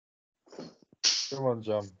Come on,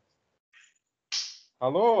 Jam.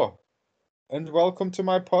 Hello, and welcome to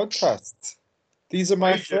my podcast. These are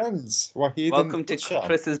my friends, Wahid Welcome and to Sham.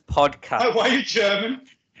 Chris's podcast. Why are you German?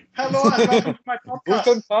 Hello and welcome to my podcast.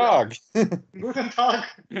 Guten Tag. Guten Tag.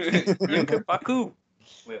 Yunke Baku.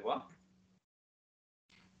 Wait, what?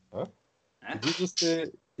 Huh? Huh? Did you just say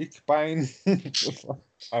Ich bin?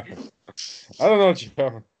 I don't know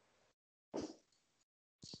German.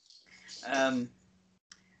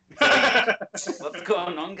 What's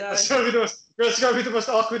going on, guys? That's going to be the most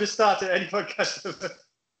awkward start to any podcast ever.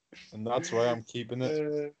 And that's why I'm keeping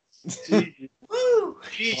it. GG. Woo! Not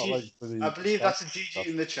GG. like for the I believe that's a chat GG stuff.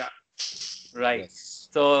 in the chat. Right. Yes.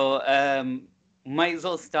 So, might as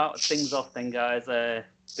well start things off then, guys,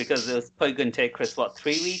 because it was probably going to take Chris, 3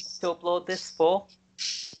 weeks to upload this for?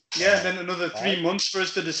 Yeah, and then another 3 months for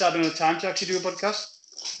us to decide on a time to actually do a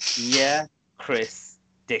podcast. Yeah, Chris,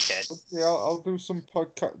 dickhead. Okay, I'll do some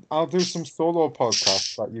podcast. I'll do some solo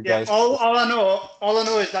podcasts that you Yeah, guys. all I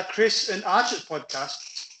know is that Chris and Archer's podcast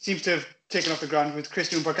seems to have taken off the ground with Chris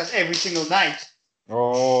doing podcasts every single night.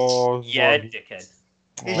 Oh. Yeah, Wahid. dickhead.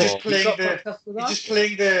 He's Oh. just playing got the podcasts for that? He's just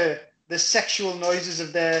playing the sexual noises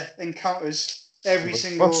of their encounters every What?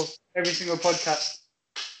 single podcast.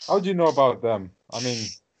 How do you know about them? I mean,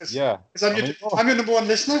 yeah. Because I'm your number one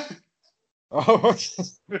listener. Oh, of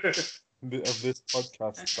this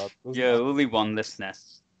podcast. That doesn't Yeah, matter. only one listener.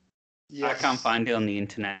 Yeah. I can't find it on the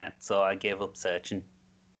internet, so I gave up searching.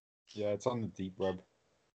 Yeah, it's on the deep web.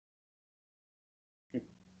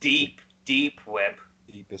 Deep web.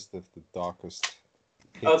 Deepest of the darkest.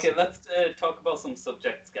 Okay, let's talk about some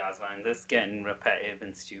subjects, guys, man. This is getting repetitive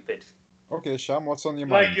and stupid. Okay, Sham, what's on your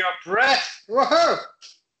Like mind? your breath. Whoa!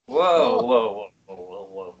 Whoa.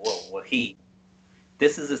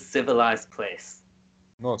 This is a civilized place.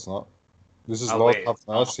 No, it's not. This is Oh, Lord wait. have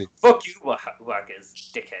mercy. Fuck you,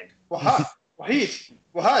 waggers, dickhead. What? Wahid?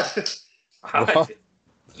 What? What?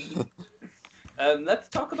 Let's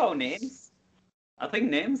talk about names. I think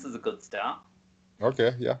names is a good start.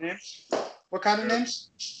 Okay, yeah. Names? What kind of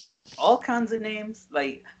names? All kinds of names.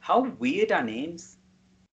 Like, how weird are names?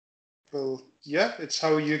 Well, yeah, it's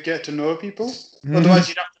how you get to know people. Mhm. Otherwise,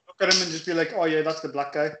 you'd have to look at him and just be like, oh yeah, that's the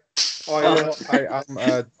black guy. Oh yeah, Oh, that's I am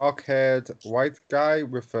a dark-haired white guy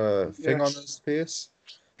with a thing Yeah. on his face.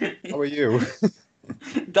 How are you?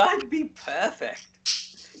 That'd be perfect.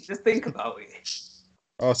 Just think about it.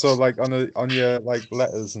 Oh, so like on your like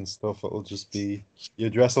letters and stuff, it'll just be your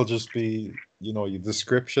address will just be your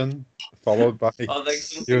description followed by Or like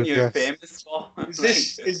something your you're address. famous for.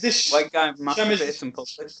 is this White guy Sam, masturbates in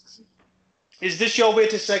public. is this your way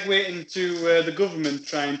to segue into the government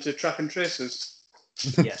trying to track and trace us?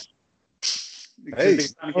 Yes. Because Hey, they're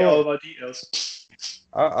trying to get all of our details.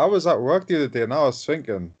 I was at work the other day and I was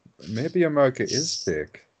thinking maybe America is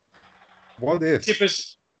fake. What if?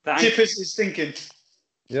 Tippers Thank is thinking.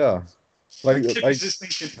 Yeah, like Tippers is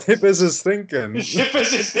thinking. Tippers is thinking.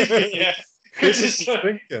 Tippers is thinking, yeah. Chris Chris is is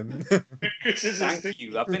thinking. Thank thinking.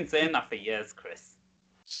 you. I've been saying that for years, Chris.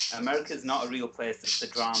 America's not a real place, it's a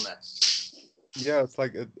drama. Yeah, it's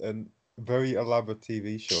like a very elaborate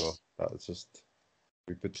TV show that's just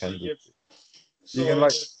we pretended. Yep. You can,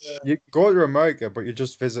 like, You go to America, but you're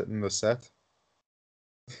just visiting the set.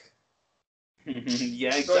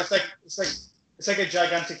 Yeah, so exactly. it's like a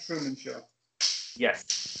gigantic Truman Show.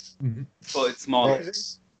 Yes. Mhm. But it's smaller. It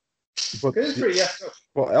is But pretty effed up.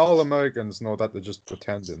 but all Americans know that they're just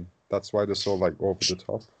pretending. That's why they're so like over the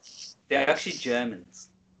top. They're actually Germans.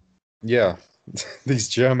 Yeah, these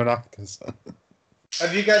German actors.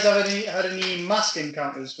 Have you guys had any mask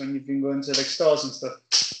encounters when you've been going to like stores and stuff?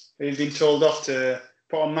 Have you been told off to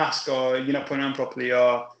put on a mask, or you're not putting it on properly,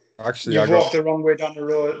 or Actually, you I walk got the wrong way down the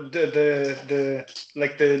road? The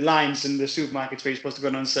like the lines in the supermarkets where you're supposed to go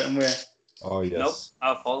down a certain way. oh yes. Nope,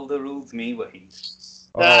 I follow the rules me way.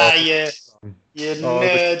 Oh, Yeah, you Oh,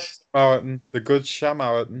 nerd. Marathon, the good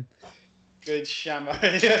Shamarathon. Good shammer.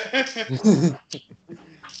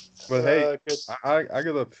 But hey, good. I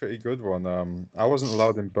got a pretty good one. I wasn't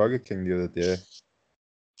allowed in Burger King the other day,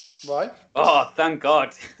 Why? Oh, thank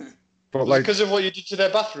God. but like, Because of what you did to their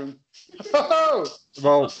bathroom. Oh!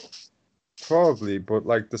 well, probably, but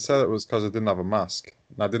like they said it was because I didn't have a mask.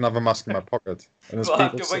 And I didn't have a mask in my pocket, and there's Well,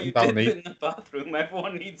 people after what you sitting down did eating. in the bathroom,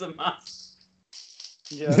 everyone needs a mask.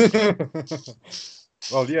 Yeah.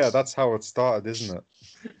 Well, yeah, that's how it started, isn't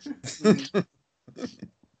it?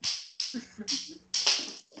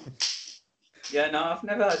 Yeah, no, I've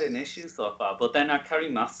never had an issue so far, but then I carry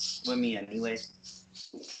masks with me anyway.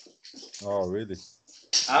 Oh, really?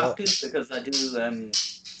 I have to because I do, I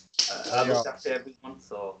look Yeah. after everyone,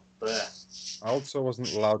 so, but I also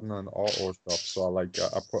wasn't allowed in an auto shop, so I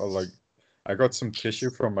put a I got some tissue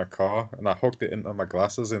from my car and I hooked it into my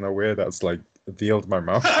glasses in a way that's like veiled my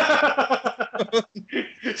mouth.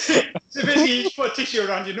 So basically, you just put tissue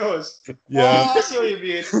around your nose. Yeah. Oh, I see what you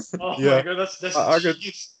mean. Oh Yeah. my god, that's I could-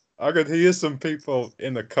 genius. I could hear some people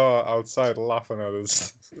in the car outside laughing at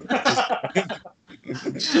us. The Oh, big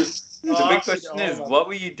I've seen it question all, is, man. what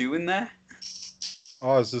were you doing there?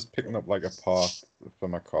 I was just picking up like a part for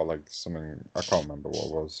my car, like something I can't remember what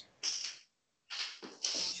it was.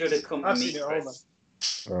 Should have come to I've me, seen it all, Chris.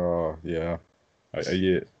 Oh yeah. Are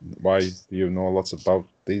you? Why do you know lots about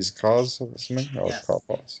these cars or something? Or Yes. car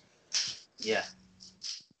parts? Yeah.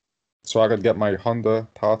 So I could get my Honda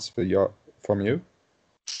parts from you.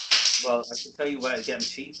 Well, I can tell you where to get them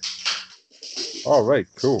cheap, Oh right,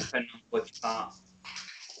 cool, depending on which part.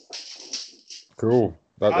 cool.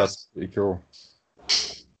 That's pretty cool.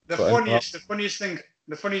 The So,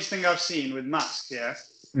 funniest thing I've seen with masks, yeah,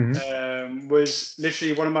 Mhm. was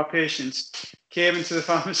literally one of my patients came into the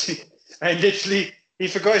pharmacy and literally he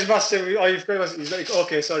forgot his mask. Oh, you forgot his mask. He's like,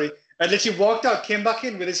 okay, sorry. And literally walked out, came back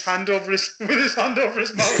in with his hand over his mouth.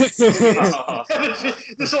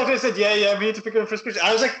 The doctor said, yeah, we need to pick up a prescription.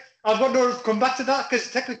 I was like, I've got no come back to that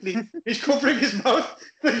because technically he's covering his mouth.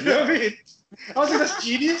 You know what I mean? I was like, that's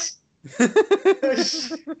genius.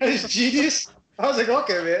 That's genius. I was like,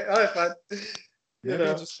 okay, mate, all right, fine. Maybe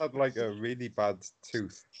he just had like a really bad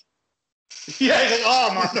tooth. Yeah, he's like,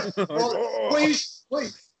 oh man. Like, Well, oh.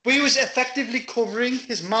 but he was effectively covering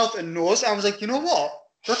his mouth and nose. I was like, you know what?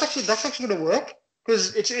 That's actually going to work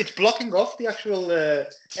because it's blocking off the actual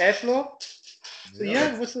airflow. So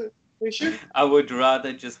yeah, what's the issue? I would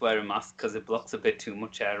rather just wear a mask because it blocks a bit too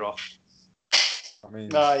much air off. I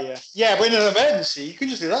mean, Yeah, but in an emergency, you can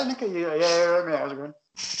just do that. Yeah, how's it going?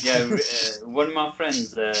 Yeah, one of my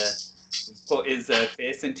friends put his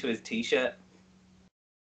face into his t-shirt.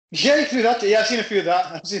 Yeah, you can do that. Yeah, I've seen a few of that.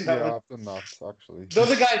 I've seen that yeah, one. I've done that actually. The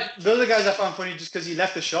other guys I found funny just because he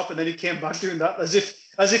left the shop and then he came back doing that as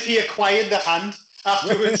if he acquired the hand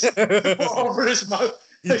afterwards over his mouth.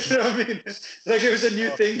 Like, you know what I mean? Like it was a new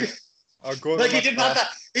thing. I'll go Like he didn't have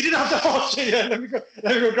to wash it. Yeah, let me go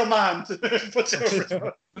grab my hand. Puts it over his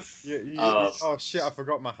mouth. Yeah, oh shit! I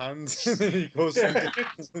forgot my hand. he goes back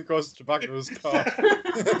to his car.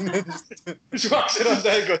 Just whacks it on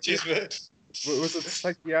there and go, cheers, mate. Was it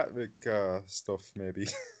psychiatric stuff maybe?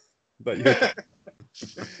 that you...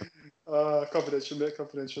 Confidential, mate.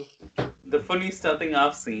 Confidential. The funniest thing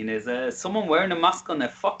I've seen is someone wearing a mask on their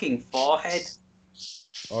fucking forehead.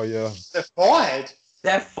 Oh yeah. The forehead.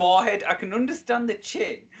 Their forehead. I can understand the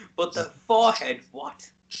chin, but the forehead. What?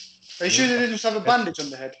 Are you sure they didn't just have a bandage on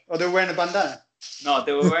the head, or they were wearing a bandana? No,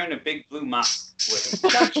 they were wearing a big blue mask with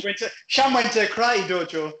them. Sham went to karate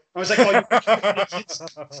dojo. I was like, oh,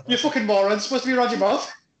 you fucking moron. It's supposed to be around your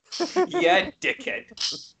mouth. Yeah,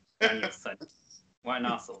 dickhead. Daniel son. What an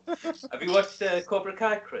asshole. Have you watched Cobra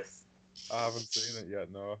Kai, Chris? I haven't seen it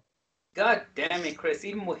yet. No. God damn it, Chris.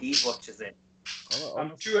 Even Wahid watches it.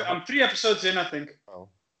 I'm 3 episodes in, I think. Oh.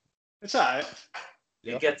 It's alright.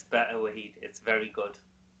 Yeah. It gets better, Wahid. It's very good.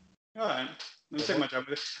 Alright. I'll take my time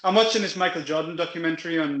with it. I'm watching this Michael Jordan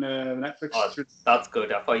documentary on Netflix. Oh, that's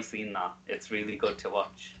good. I've always seen that. It's really good to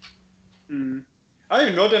watch. I didn't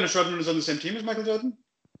even know Dennis Rodman was on the same team as Michael Jordan.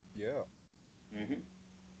 Yeah. Mm-hmm.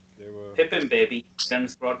 They were. Pippin, baby.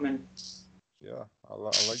 Dennis Rodman. Yeah, I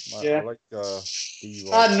like Yeah. I like D.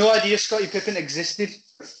 I had no idea Scottie Pippen existed.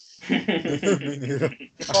 Me neither.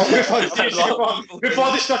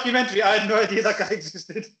 Before this documentary, I had no idea that guy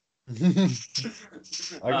existed. He's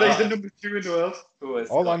the number 2 in the world.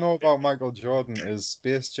 All I know about Michael Jordan is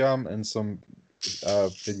Space Jam and some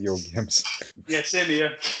video games. Yeah, same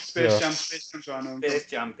here. Space Jam, so I know. Space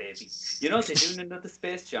Jam, baby. You know they're doing another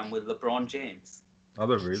Space Jam with LeBron James. Are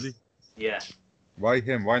they really? Yeah. Why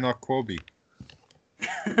him? Why not Kobe?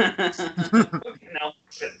 No.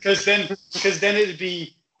 Because then it'd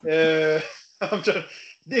be it'd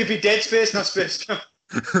be Dead Space, not Space Jam.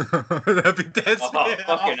 That'd be dead. Oh,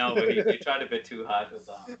 fucking hell, you tried a bit too hard with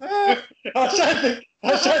that. I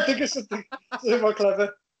was trying to think of something more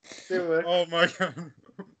clever. Oh my god.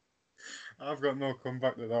 I've got no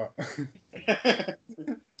comeback to that.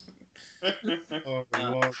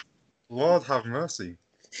 Oh, Lord have mercy.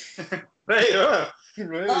 There you are.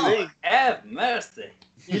 Really? Oh, have mercy.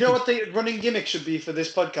 You know what the running gimmick should be for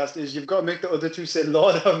this podcast is you've got to make the other two say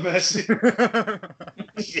Lord have mercy.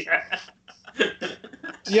 Yeah.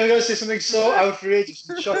 You're going to say something so outrageous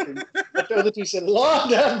and shocking that the other two say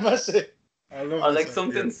Lord have mercy. I love Or like this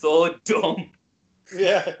something idea. so dumb.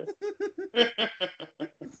 Yeah.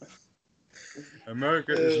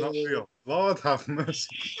 America is not real. Lord have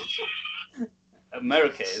mercy.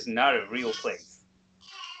 America is not a real place.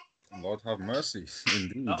 Lord have mercy,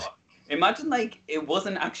 indeed. Oh, imagine like it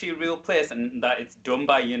wasn't actually a real place and that it's done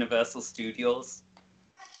by Universal Studios.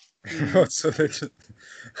 So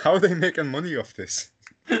how are they making money off this?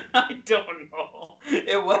 I don't know.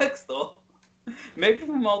 It works though. Maybe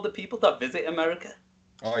from all the people that visit America.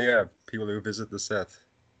 Oh yeah, people who visit the set.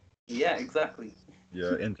 Yeah, exactly.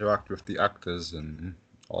 Yeah, interact with the actors and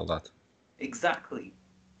all that. Exactly.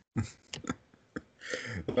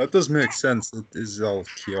 That does make sense. It is all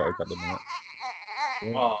chaotic at the minute.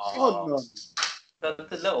 Oh, no. That's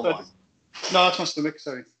the little Sorry. one. No, that's my stomach,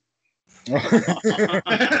 sorry. I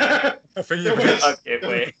think The you whales, Okay,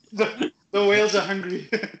 wait. the whales are hungry.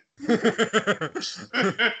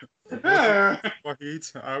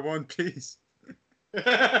 Wahid, I want peace.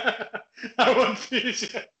 I want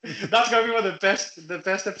peace. That's gonna be one of the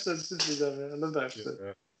best episodes since we've ever. I love that episode.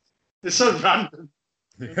 Yeah. It's so random.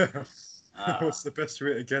 Yeah. What's the best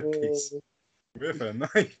way to get peace? With a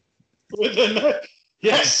knife. With a knife.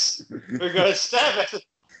 Yes, we're gonna stab it.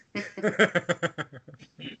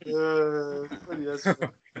 Funny as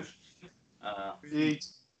fuck. Eat.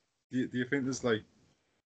 Do you think there's like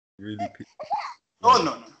really? Oh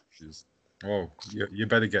no. Oh, you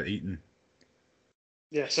better get eaten.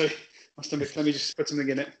 Yeah, sorry. My stomach. Let me just put something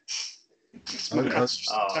in it. It's my cat's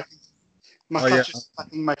just attacking. My cat's just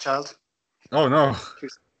attacking my child. Oh no.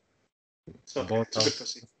 So, it's a good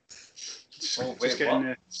pussy. Wait,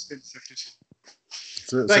 what?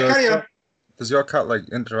 So, Carry on. Does your cat like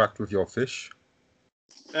interact with your fish?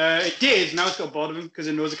 It did. Now it's got bored of him because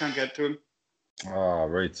it knows it can't get to him. Ah,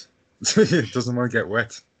 right. It doesn't want to get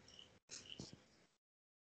wet.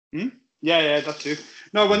 Yeah, that too.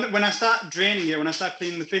 No, when I start draining it, when I start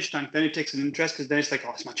cleaning the fish tank, then it takes an interest because then it's like,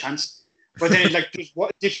 oh, it's my chance. But then it like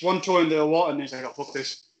dips one toe in the water and it's like, oh, fuck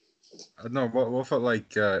this. I don't know. What about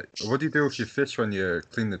like? What do you do with your fish when you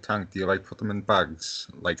clean the tank? Do you like put them in bags?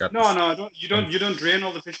 Like No, I don't. You don't drain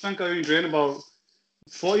all the fish tank. I only drain about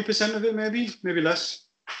 40% of it, maybe less.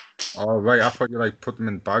 Oh right, I thought you like put them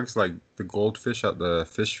in bags, like the goldfish at the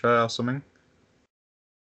fish fair or something.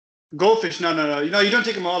 Goldfish, no. You don't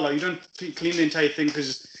take them all out. You don't clean the entire thing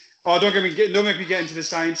because. Oh, don't make me get into the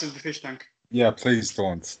science of the fish tank. Yeah, please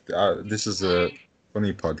don't. This is a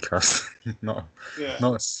funny podcast, not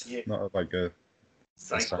like a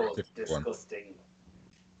Psycho, disgusting.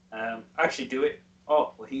 Actually, do it.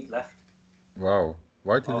 Oh, well, he left. Wow,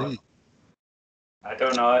 why did he? I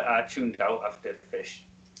don't know. I tuned out after the fish.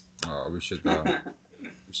 Oh, we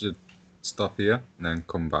should stop here and then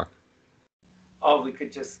come back. Or we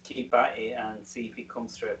could just keep at it and see if he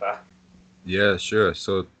comes straight back. Yeah, sure.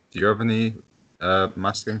 So, do you have any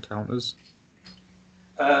mask encounters?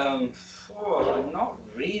 Not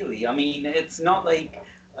really. I mean, it's not like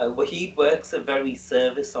Wahid works a very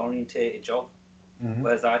service-orientated job,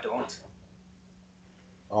 whereas I don't.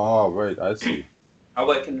 Oh, right, I see. I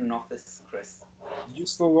work in an office, Chris. You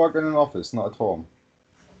still work in an office, not at home?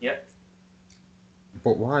 Yep.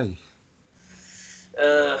 But why?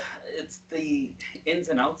 It's the ins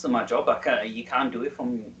and outs of my job. You can't do it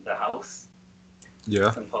from the house. Yeah.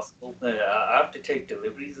 It's impossible. I have to take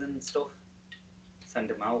deliveries and stuff. Send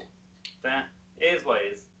them out. There. It is what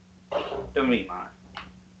it is. Don't really matter.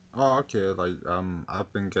 Oh, okay. Like,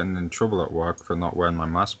 I've been getting in trouble at work for not wearing my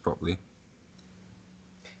mask properly.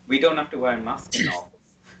 We don't have to wear a mask in the office.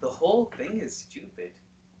 The whole thing is stupid.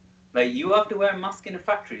 Like, you have to wear a mask in a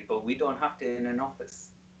factory, but we don't have to in an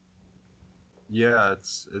office. Yeah,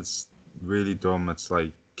 it's really dumb. It's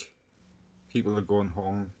like people are going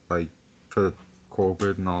home like for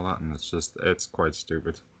COVID and all that, and it's quite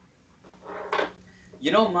stupid.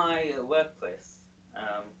 You know my workplace.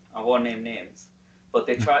 I won't name names, but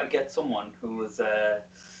they tried to get someone who was at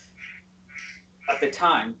the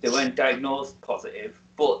time they weren't diagnosed positive,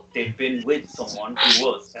 but they'd been with someone who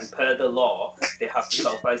was, and per the law they have to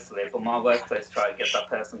self-isolate. But my workplace tried to get that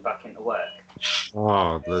person back into work.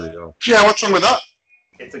 Oh, bloody hell. Yeah, what's wrong with that?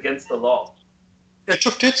 It's against the law. Yeah,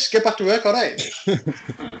 chuck tits, get back to work, alright? You're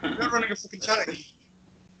not running a fucking charity.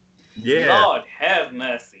 Yeah. Lord have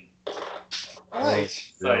mercy. Alright.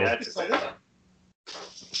 Sorry, I just said that.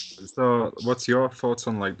 So, what's your thoughts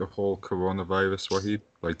on like the whole coronavirus, Wahid?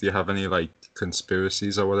 Like, do you have any like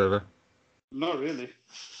conspiracies or whatever? Not really.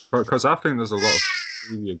 Because I think there's a lot of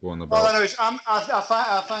media going about. Well, anyways,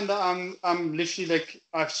 I find that I'm literally like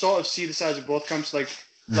I sort of see the sides of both camps. Like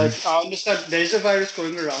I understand there is a virus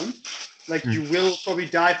going around. Like you will probably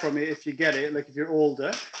die from it if you get it. Like if you're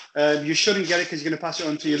older, you shouldn't get it because you're going to pass it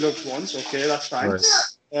on to your loved ones. Okay, that's fine. Right.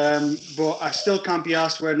 But I still can't be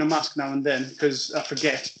asked wearing a mask now and then because I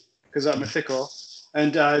forget because I'm a thicko.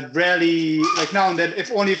 And rarely, like now and then,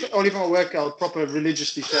 if only if I'm at work, I'll proper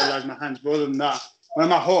religiously sterilize my hands. But other than that, when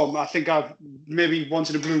I'm at home, I think I've maybe once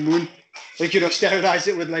in a blue moon, like, sterilize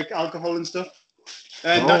it with like alcohol and stuff.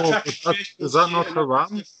 And that track and trace is that not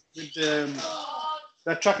haram?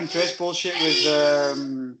 That track and trace bullshit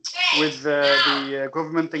with the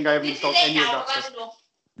government thing, I haven't installed any of that stuff.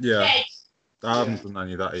 Yeah, I haven't done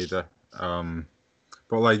any of that either.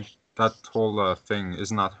 But like that whole thing,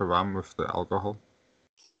 isn't that haram with the alcohol?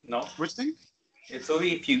 No, Which thing? it's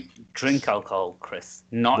only if you drink alcohol, Chris.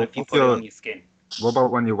 Not What if you if put it you're- on your skin. What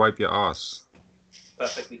about when you wipe your ass?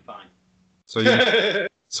 Perfectly fine. So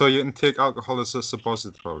you can take alcohol as a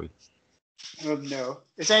suppository. Oh, no,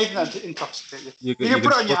 it's anything that's intoxicating. You You can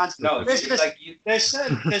put it on your hands. No, There's- it's like you.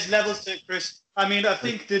 There's levels to it, Chris. I mean, I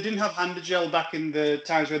think they didn't have hand gel back in the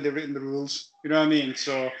times when they written the rules. You know what I mean?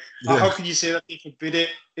 So how can you say that they forbid it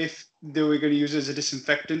if they were going to use it as a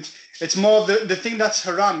disinfectant? It's more the thing that's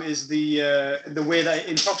haram is the way that it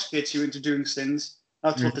intoxicates you into doing sins.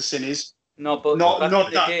 That's what the sin is. No, but Not that's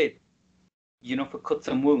what that. they did. For cuts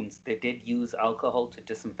and wounds, they did use alcohol to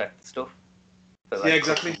disinfect stuff. For, Yeah, cuts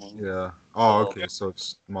exactly. and wounds. Yeah. Oh, okay. So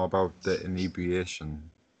it's more about the inebriation.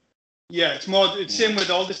 Yeah, it's same with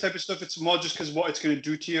all this type of stuff. It's more just because what it's going to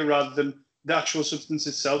do to you rather than the actual substance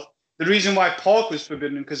itself. The reason why pork was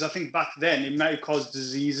forbidden, because I think back then it might have caused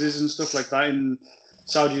diseases and stuff like that in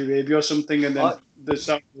Saudi Arabia or something, and then the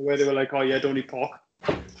Saudi where they were like, oh yeah, don't eat pork.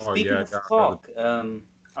 Oh Speaking yeah. of pork,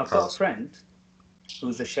 I've got a friend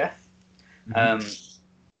who's a chef.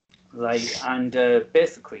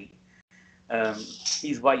 Basically,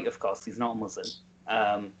 he's white, of course. He's not Muslim.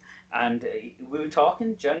 And we were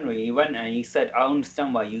talking generally. He went and he said, "I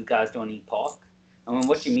understand why you guys don't eat pork." I went,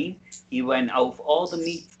 "What do you mean?" He went, "Out of all the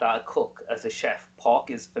meats that I cook as a chef, pork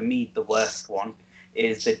is for me the worst one.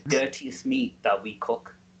 Is the dirtiest meat that we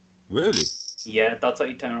cook." Really? Yeah, that's what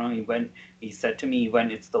he turned around. He said to me,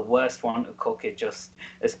 "It's the worst one to cook. It just,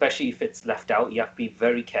 especially if it's left out, you have to be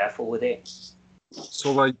very careful with it."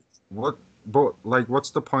 So like, what? But like,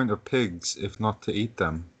 what's the point of pigs if not to eat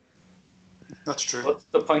them? That's true. What's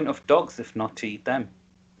the point of dogs if not to eat them?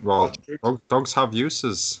 Well, That's true. dogs have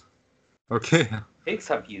uses. Okay. Pigs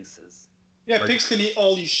have uses. Yeah, Like- pigs can eat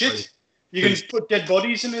all your shit. like You can pigs- put dead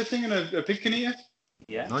bodies in a thing, and a pig can eat it.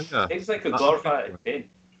 Yeah, Oh yeah. pigs like a That's glorified a bin.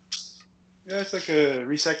 Yeah, it's like a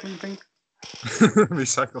recycling thing.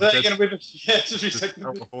 Recycle But, dead- yeah, it's a just recycling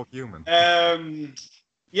out thing. a whole human.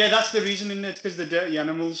 Yeah, that's the reason in it, because they're dirty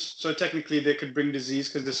animals. So technically, they could bring disease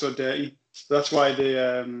because they're so dirty. So that's why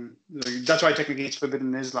that's why technically it's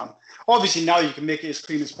forbidden in Islam. Obviously, now you can make it as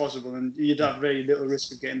clean as possible, and you'd have very little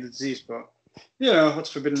risk of getting the disease. But what's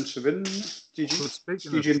forbidden is forbidden. So GG.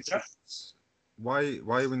 speaking GG in of, chat. why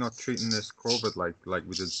are we not treating this COVID like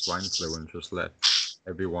we did swine flu and just let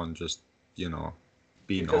everyone just be normal?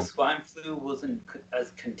 Because swine flu wasn't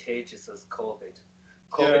as contagious as COVID.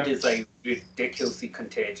 COVID is like ridiculously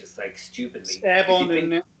contagious, like stupidly. It's airborne, If you isn't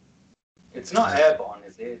think- it? It's not airborne,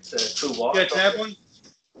 is it? It's through water. Yeah, it's airborne.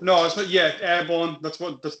 No, it's not. Yeah, airborne. That's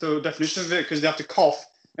the definition of it, because they have to cough,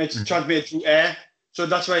 and it's transmitted through air. So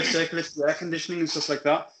that's why it circulates through air conditioning and stuff like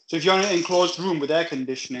that. So if you're in an enclosed room with air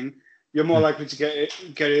conditioning, you're more likely to get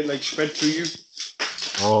it like spread through you.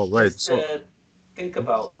 Oh right. Just, So think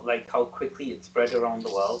about like how quickly it spread around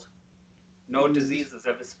the world. No disease has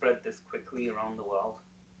ever spread this quickly around the world.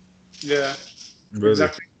 Yeah, really,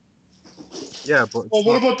 exactly. yeah, but Oh,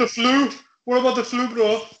 what about the flu? What about the flu,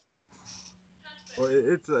 bro?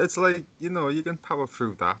 it's like you can power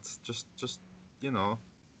through that. Just Yeah,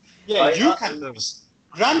 I- you I- can.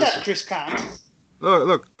 Granddad Chris can.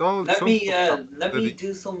 look. Don't. Let some me people have let me really-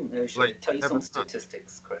 do some like, tell you some Kevin Hart.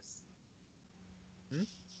 statistics, Chris. Hmm?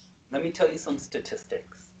 Let me tell you some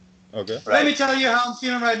statistics. Okay. Let me tell you how I'm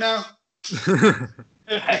feeling right now.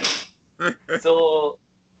 Right. So,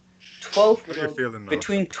 12 What are you feeling now?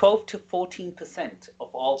 between 12 to 14%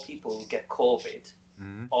 of all people who get COVID,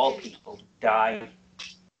 Mhm. all people die.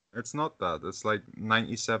 It's not that. It's like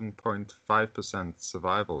 97.5%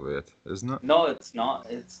 survival rate, isn't it? No, it's not.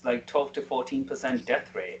 It's like 12 to 14%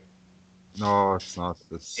 death rate. No, it's not.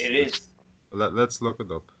 It is. Let's look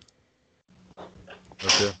it up.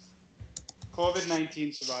 Okay.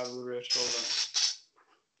 COVID-19 survival rate. Hold on.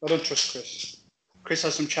 I don't trust Chris. Chris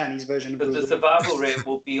has some Chinese version of Because the Google. survival rate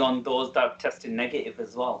will be on those that have tested negative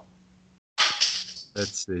as well.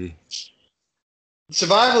 Let's see.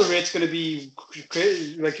 Survival rate's going to be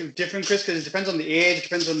like different, Chris, because it depends on the age, it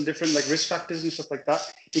depends on different like risk factors and stuff like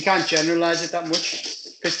that. You can't generalize it that much,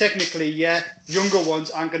 because technically, younger ones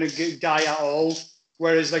aren't going to die at all,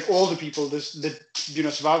 whereas like older people, the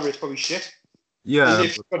survival rate's probably shit. Yeah, And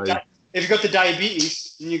if but, you've got the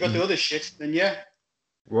diabetes and you've got the other shit, then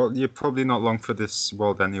well, you're probably not long for this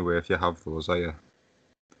world anyway if you have those, are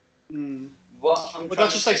you? what I'm But trying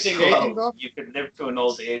that's just to like say, saying anything, though. you could live to an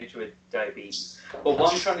old age with diabetes. But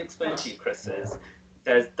what I'm trying to explain to you, Chris, is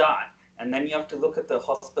there's that, and then you have to look at the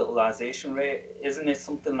hospitalization rate. Isn't it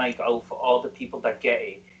something like, oh, for all the people that get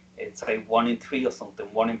it, it's like 1 in 3 or something,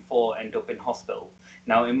 1 in 4 end up in hospital.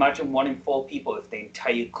 Now imagine 1 in 4 people if the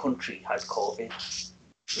entire country had COVID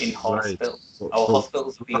in hospital. But, Our but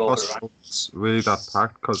hospitals would be the overrun. hospitals really that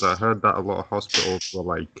packed? Because I heard that a lot of hospitals were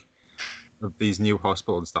like, of these new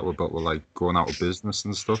hospitals that were built were like going out of business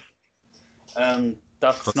and stuff.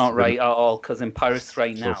 That's not right at all, because in Paris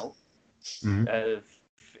right now, Mhm.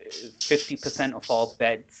 50% of all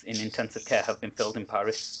beds in intensive care have been filled in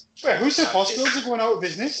Paris. Wait, who said hospitals are going out of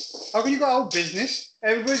business? How can you go out of business?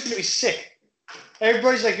 Everybody's going to be sick.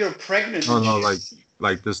 Everybody's like, you're pregnant. No, and no, shit.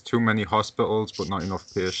 like there's too many hospitals but not enough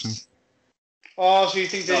patients. Oh, so you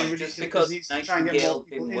think they No, release just the because disease to try and get more Nightingale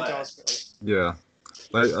people didn't into work. hospital? Yeah,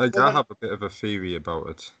 like Well, I then- have a bit of a theory about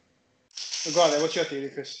it. Oh, go on then, what's your theory,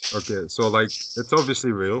 Chris? Okay, so like it's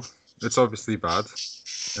obviously real, it's obviously bad,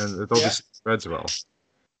 and it obviously spreads well.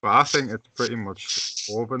 But I think it's pretty much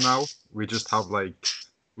over now. We just have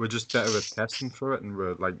we're just better at testing for it, and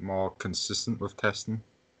we're like more consistent with testing.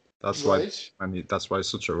 That's why Right. that's why it's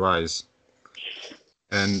such a rise.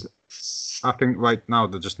 And I think right now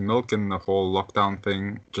they're just milking the whole lockdown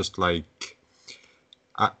thing, just like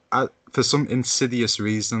for some insidious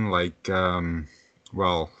reason, like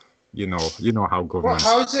well, you know how Well, governments.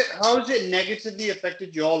 how has it negatively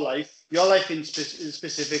affected your life? Your life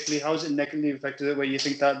specifically, how has it negatively affected it? Where you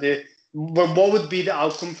think that what would be the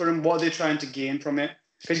outcome for them? What are they trying to gain from it?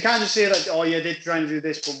 Because you can't just say like, oh yeah, they're trying to do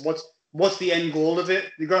this, but what's the end goal of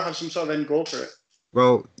it? You gotta have some sort of end goal for it.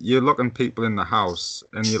 Well, you're looking people in the house,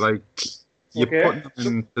 and you're Okay. putting them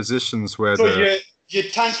in positions where So they're you're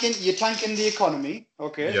tanking the economy.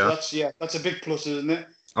 Okay, Yeah. that's a big plus, isn't it?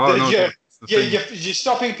 oh no, You're, that's the thing. you're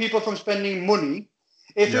stopping people from spending money.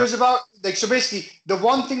 If it Yeah. was about like, so basically the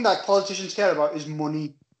one thing that politicians care about is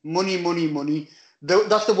money.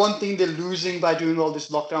 That's the one thing they're losing by doing all this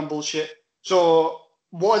lockdown bullshit. So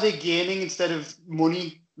what are they gaining instead of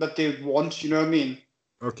money that they want? You know what I mean?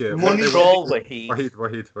 Okay, what Money they Control, want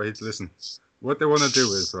Wahid, listen. What they want to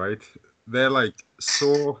do is, right, they're like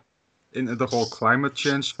so into the whole climate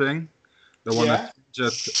change thing. They want Yeah. to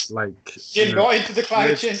change it like You're in a not into the climate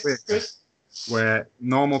weird change, way Chris. where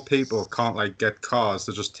normal people can't like get cars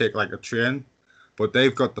to just take like a train, but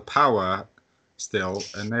they've got the power still,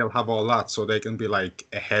 and they'll have all that, so they can be like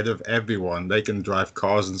ahead of everyone. They can drive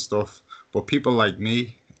cars and stuff. But people like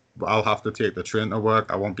me, I'll have to take the train to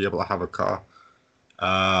work. I won't be able to have a car.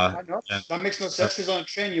 Why not? And That makes no sense because on a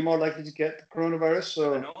train you're more likely to get the coronavirus.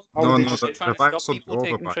 So how no, would they no, just They're trying to virus stop will be people over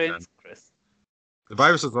taking by then. trains, Chris. The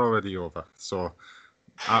virus is already over, so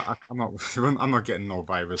I'm not. I'm not getting no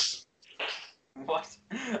virus. What?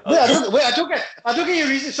 Wait, I don't get your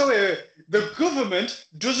reason. So the government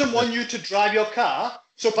doesn't want you to drive your car.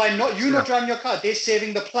 So by not driving your car, they're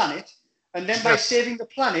saving the planet, and then by Yeah. saving the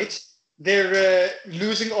planet, they're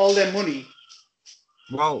losing all their money.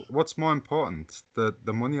 Well, what's more important,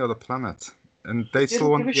 the money or the planet? And they They still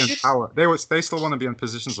don't want to give a be in shit. power. They still want to be in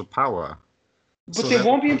positions of power. But So they they're-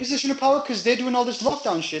 won't be in position of power because they're doing all this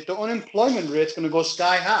lockdown shit. The unemployment rate's going to go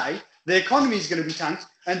sky high. The economy is going to be tanked,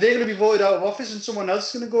 and they're going to be voted out of office, and someone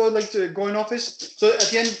else is going to go in office. So at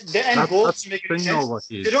the end, the end goal that's doesn't make the any thing, though, sense.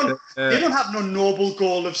 Wahid. They don't have no noble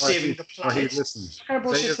goal of saving the planet. Wahid, listen. What kind of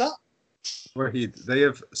bullshit is that? Wahid, they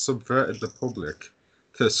have subverted the public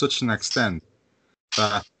to such an extent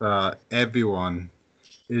that everyone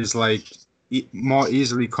is like more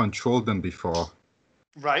easily controlled than before.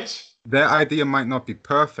 Right. Their idea might not be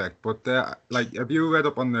perfect, but they're like, have you read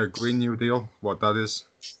up on the Green New Deal? What that is?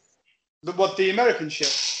 The American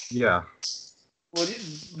shit? Yeah. Well,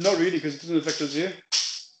 not really, because it doesn't affect us here.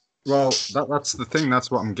 Well, that's the thing.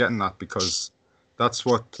 That's what I'm getting at, because that's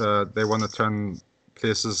what they want to turn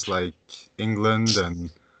places like England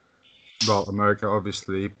and, well, America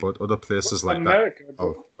obviously, but other places like America, that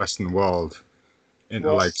of Western world into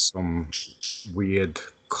What? like some weird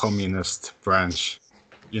communist branch.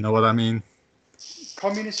 You know what I mean?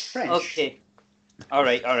 Communist French. Okay. All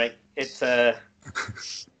right. It's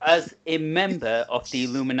as a member of the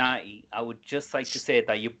Illuminati, I would just like to say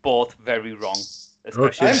that you're both very wrong.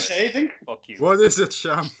 Especially I didn't say anything. fuck you. What is it,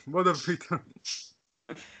 Sham? What have we done?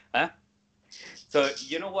 Huh? So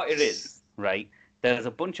you know what it is, right? There's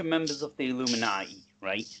a bunch of members of the Illuminati,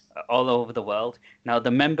 right, all over the world. Now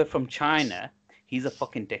the member from China, he's a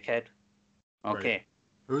fucking dickhead. Okay. Right.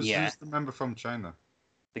 Who's Yeah. the member from China?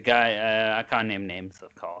 The guy, I can't name names,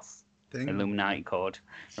 of course. Thing? Illuminati code,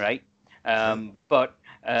 right? But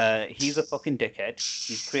He's a fucking dickhead.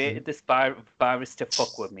 He's created this virus to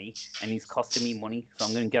fuck with me, and he's costing me money. So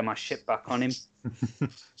I'm gonna get my shit back on him.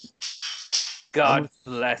 God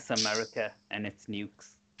bless America and its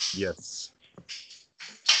nukes. Yes.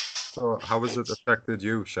 So, how has it affected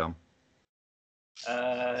you, Sham?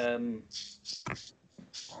 It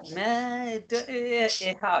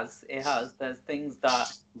has. There's things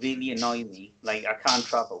that really annoy me. Like I can't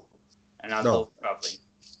travel, and I love traveling.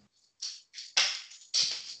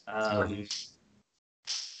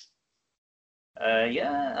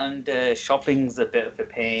 And shopping's a bit of a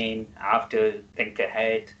pain. I have to think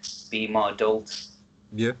ahead, be more adult.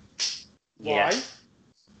 Yeah. Why?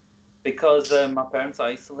 Because my parents are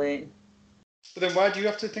isolating. But then why do you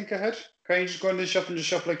have to think ahead? Can't you just go into the shop and just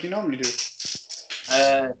shop like you normally do?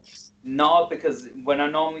 No, because when I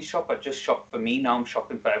normally shop, I just shop for me. Now I'm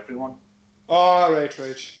shopping for everyone. Oh, right.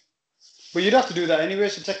 But you'd have to do that anyway.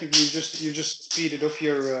 So technically, you just speeded up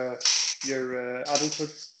your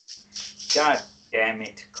adulthood. God damn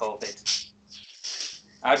it, COVID!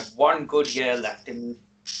 I had one good year left in me.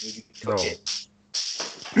 You took it.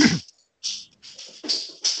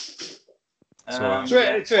 So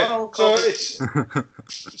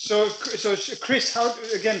Chris, how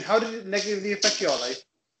did it negatively affect your life?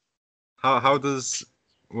 How does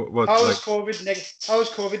what? How has COVID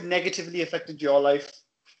negatively affected your life?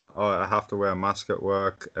 Oh, I have to wear a mask at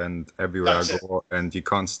work and everywhere I go, and you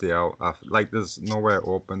can't stay out. Like, there's nowhere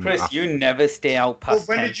open. Chris, you never stay out past.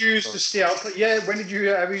 When did you used to stay out? Yeah, when did you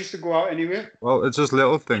ever used to go out anywhere? Well, it's just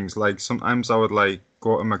little things. Like sometimes I would like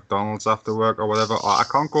go to McDonald's after work or whatever. Or I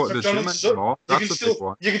can't go to the gym anymore. That's a big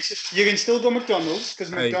one. You can still go to McDonald's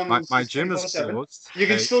because McDonald's. My gym is closed. You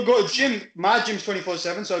can still go to gym. My gym's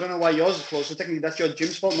 24/7, so I don't know why yours is closed. So technically, that's your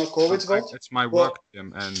gym's fault, not COVID's fault. It's my work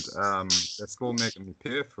gym, and they're still making me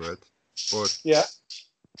pay for it. But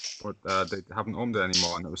they haven't owned it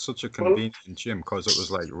anymore, and it was such a convenient gym because it was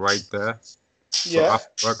like right there. So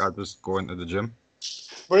after work, I just go into the gym.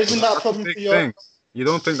 But isn't that a problem for you? You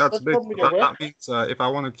don't think that's big? That means if I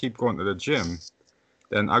want to keep going to the gym,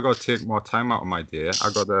 then I got to take more time out of my day. I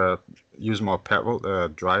got to use more petrol to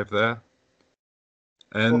drive there,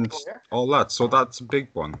 and all that. So that's a big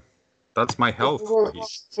one. That's my health.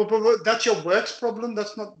 But that's your work's problem.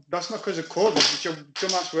 That's not because of COVID. It's your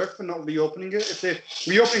dumbass work for not reopening it. If they're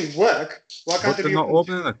reopening work, why can't they? They're not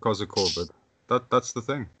opening it because of COVID. That's the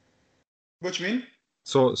thing. What do you mean?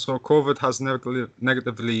 So COVID has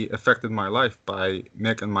negatively affected my life by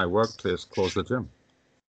making my workplace close the gym.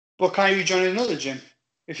 But can't you join another gym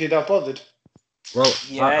if you're that bothered? Well,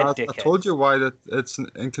 I told you why it's an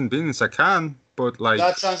inconvenience. I can, but like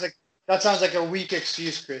that sounds like a weak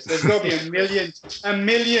excuse, Chris. There's got to be a million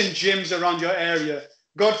gyms around your area.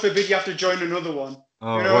 God forbid you have to join another one.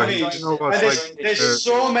 Oh, you know what I mean? There's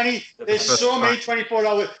so many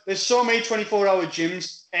 24-hour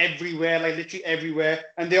gyms everywhere, like literally everywhere,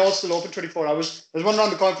 and they all still open 24 hours. There's one around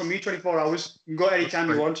the corner from me, 24 hours. You can go anytime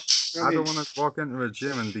you want. You know I don't want to walk into a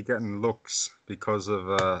gym and be getting looks because of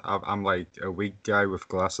I'm like a weak guy with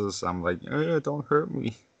glasses. I'm like, don't hurt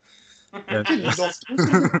me. Who's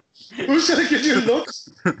gonna give you looks?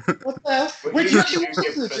 What the hell? Wait, you actually walk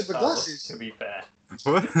into the gym with glasses? To be fair.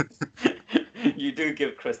 What? You do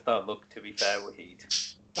give Chris that look, to be fair, Wahid.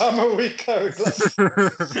 I'm a weak guy with glasses.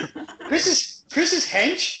 Chris is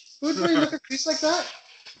hench. Who would really look at Chris like that?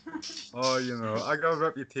 Oh, I got a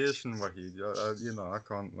reputation, Wahid. I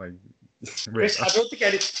can't like.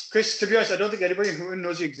 Chris, to be honest, I don't think anybody who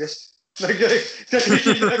knows you exist. Like, oh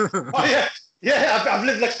yeah, I've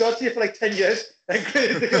lived next door to you for like 10 years.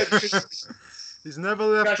 He's never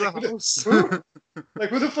left the house. Who? Like,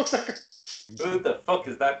 who the fuck's that guy? Who the fuck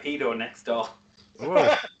is that pedo next door?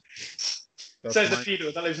 What? Says the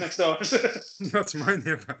pedo that lives next door. That's my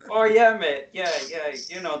neighbor. Oh yeah, mate. Yeah.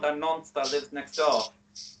 That nonce that lives next door.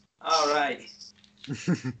 All right.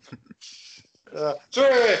 So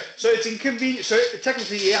it's inconvenient. So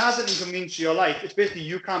technically, it has an inconvenience to your life. It's basically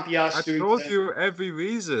you can't be asked to. I told you every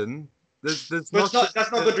reason. That's not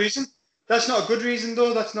a good reason. That's not a good reason,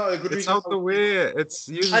 though. That's not a good reason. It's out the way. It's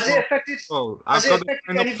usually. Has it affected? I've got to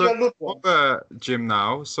sign up to another gym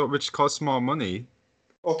now, which costs more money.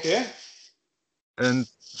 Okay. And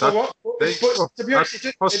so what? To be honest,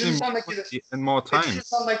 it doesn't sound like and more time. It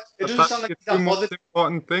doesn't sound like that most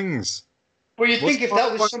important things. But you think if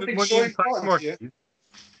that was something so important to you,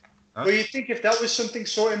 but you think if that was something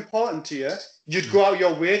so important to you, you'd go out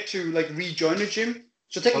your way to like rejoin a gym.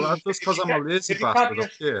 So that's just because I'm a lazy bastard.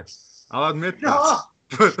 Okay, I'll admit that.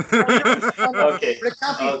 Okay,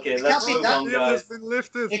 let's move on, guys.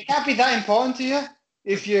 It can't be that important to you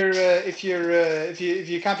if you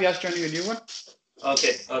can't be asked to join a new one.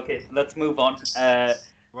 Okay, let's move on.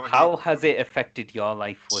 How has it affected your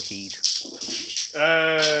life, Wahid?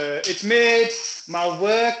 It's made my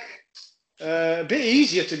work a bit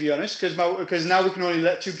easier, to be honest, because now we can only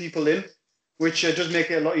let 2 people in, which does make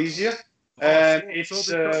it a lot easier.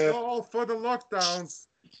 So all for the lockdowns,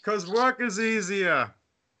 because work is easier.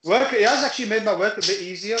 It has actually made my work a bit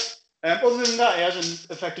easier. Other than that, it hasn't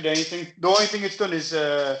affected anything. The only thing it's done is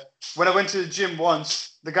when I went to the gym once,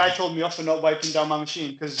 the guy told me off for not wiping down my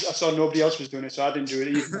machine because I saw nobody else was doing it, so I didn't do it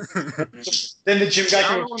either. Then the gym guy I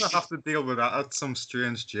came don't want to have to deal with that at some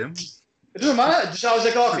strange gym. It doesn't matter. I was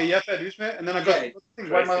like, oh, okay, yeah, fair dues, mate. And then I got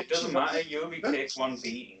Chris, it doesn't matter. You only take one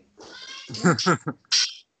beating.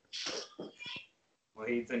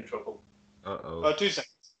 Wahid's in trouble. Oh, 2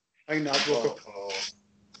 seconds. I think I woke up.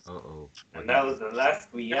 And that was the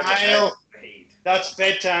last we ever Niall, Wahid. That's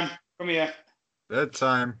bedtime. Come here.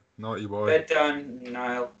 Bedtime, naughty boy. Bedtime,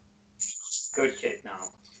 Niall. Good kid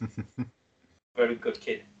now. Very good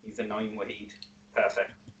kid. He's annoying Wahid.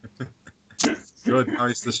 Perfect. Good, now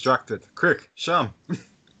he's distracted. Quick, Sham.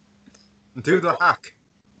 Do the hack.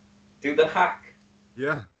 Do the hack.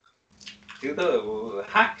 Yeah. Do the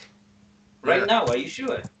hack. Right now, are you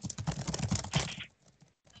sure?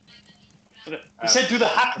 He said do the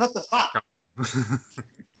hack, not the fuck.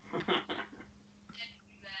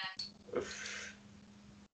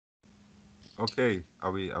 Okay,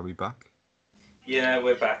 are we back? Yeah,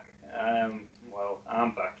 we're back. Well,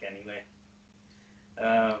 I'm back anyway.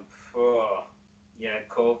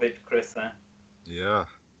 COVID, Chris. Yeah.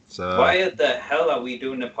 Why the hell are we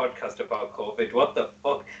doing a podcast about COVID? What the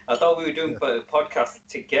fuck? I thought we were doing a podcast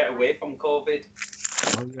to get away from COVID.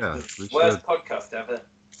 Oh yeah. Worst podcast ever.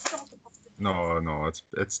 No,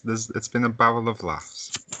 it's been a barrel of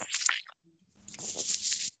laughs.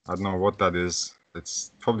 I don't know what that is.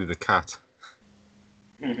 It's probably the cat.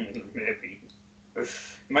 Maybe.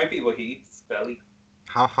 Might be Wahid's belly.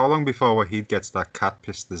 How long before Wahid gets that cat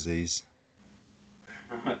piss disease?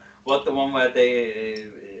 What, the one where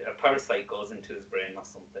a parasite goes into his brain or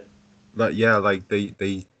something? Like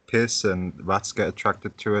they piss and rats get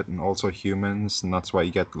attracted to it, and also humans, and that's why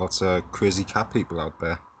you get lots of crazy cat people out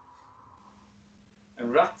there.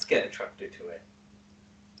 And rats get attracted to it.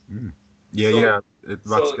 Mm.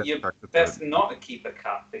 Rats get attracted to it. So best not to keep a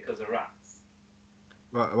cat because of rats.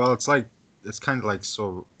 Well, it's kind of like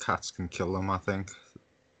so cats can kill them, I think.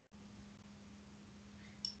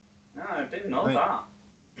 No, I didn't know that.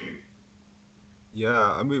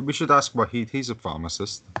 Yeah, I mean, we should ask Wahid. He's a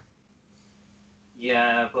pharmacist.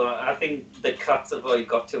 Yeah, but I think the cats have already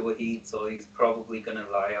got to Wahid, so he's probably going to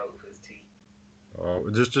lie out of his teeth. Oh,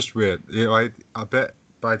 just wait. I bet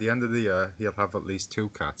by the end of the year he'll have at least 2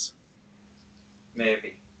 cats.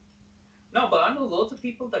 Maybe. No, but I know loads of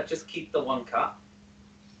people that just keep the one cat.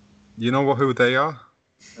 You know who they are?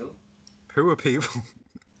 Who? Poor people.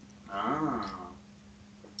 Ah.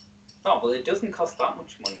 Oh, well, it doesn't cost that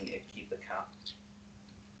much money to keep a cat.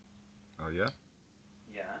 Oh, yeah?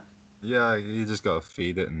 Yeah. Yeah, you just gotta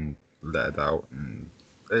feed it and let it out, and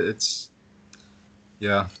it's...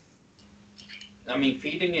 Yeah. I mean,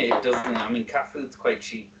 feeding it doesn't... I mean, cat food's quite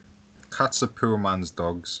cheap. Cats are poor man's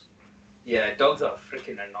dogs. Yeah, dogs are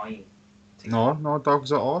freaking annoying. No,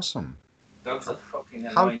 dogs are awesome. Dogs are fucking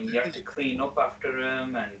annoying. You have to clean up after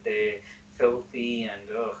them, and they're filthy, and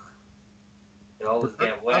ugh. They always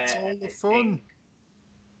get wet. That's all the fun.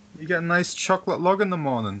 You get a nice chocolate log in the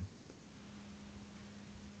morning.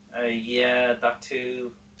 Yeah, that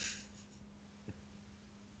too.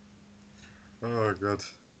 Oh, God.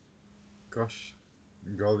 Gosh.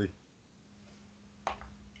 Golly. Oh,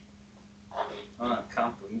 I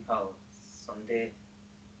can't believe how Sunday.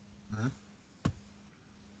 Huh?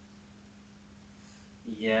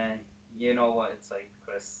 Yeah, you know what it's like,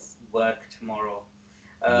 Chris. Work tomorrow.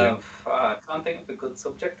 I can't think of a good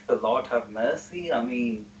subject for Lord have mercy. I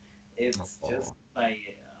mean, it's just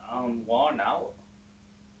like I'm worn out.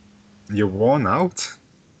 You're worn out?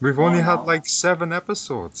 We've only had like 7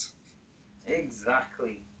 episodes.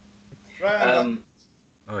 Exactly. Right.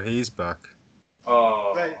 Oh, he's back.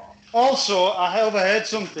 Oh. Right. Also, I overheard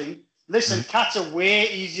something. Listen, cats are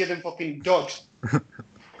way easier than fucking dogs.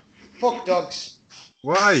 Fuck dogs.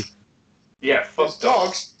 Why? Yeah, fuck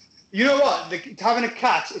dogs. You know what? Having a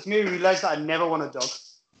cat, it's made me realise that I never want a dog.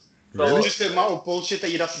 So, just the amount of bullshit that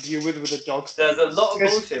you'd have to deal with a dog. There's a lot of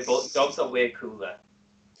bullshit, but dogs are way cooler.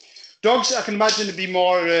 Dogs, I can imagine, to be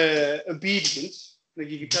more obedient. Like,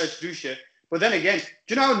 you can tell it to do shit. But then again,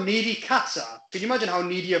 do you know how needy cats are? Can you imagine how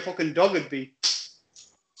needy a fucking dog would be?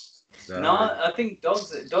 No, I think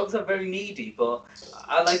dogs are very needy, but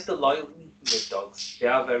I like the loyalty with dogs. They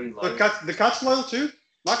are very loyal. The cat's loyal too?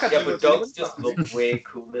 My cat's but dogs just look way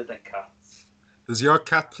cooler than cats. Does your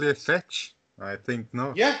cat play fetch? I think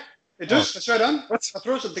no. Yeah, it does. Oh. It's right on. What? I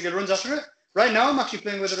throw something, it runs after it. Right now, I'm actually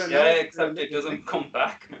playing with it right now. Yeah, except it doesn't come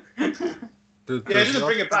back. Yeah, it doesn't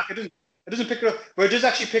bring it back. It doesn't pick it up. But it does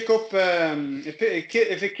actually pick up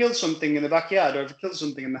if it kills something in the backyard or if it kills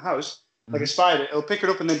something in the house, like a spider. It'll pick it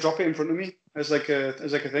up and then drop it in front of me as like a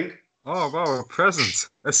thing. Oh wow, a present,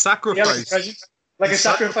 a Yeah, sacrifice. like a present, like a He's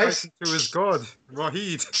sacrifice. sacrificing to his god,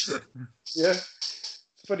 Wahid. Yeah, it's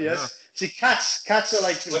funny. Yeah. Yes. See, cats are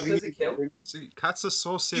like. What does it kill? See, cats are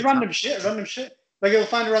so Just sick. random shit. Like it'll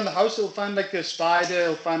find around the house. It'll find like a spider.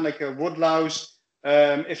 It'll find like a woodlouse.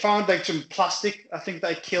 It found like some plastic. I think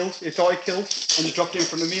that it killed. It thought it killed, and it dropped it in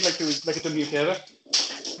front of me like it was like a W paper.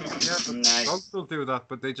 Yeah, but Nice. dogs will do that,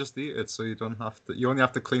 but they just eat it, so you don't have to. You only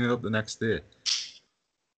have to clean it up the next day.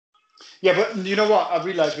 Yeah, but you know what? I've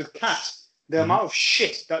realised with cats, the amount of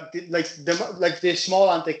shit that they're small,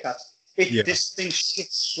 aren't they, cats? Yeah. This thing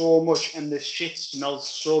shits so much, and the shit smells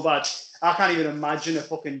so bad. I can't even imagine a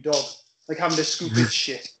fucking dog like having to scoop its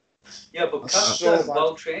shit. Yeah, but cats So are bad.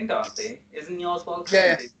 well trained, aren't they? Isn't yours well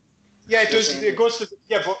Yeah, trained? Yeah, it does. It goes to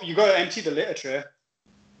but you got to empty the litter tray,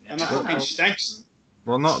 and that fucking stinks.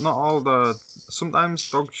 Well, not all the. Sometimes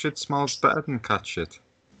dog shit smells better than cat shit.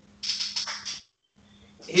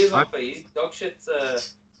 Here's one for you. Dog shit's dogs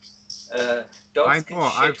I can know.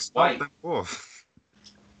 I've shit smelled white. them both.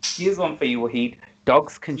 Here's one for you, Wahid.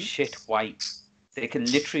 Dogs can shit white. They can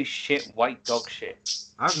literally shit white dog shit.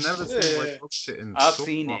 I've never seen Yeah. white dog shit in. I've so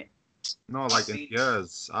seen long. it. No, like in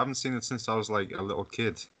years. I haven't seen it since I was like a little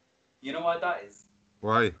kid. You know why that is?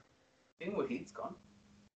 Why? I think Wahid's gone.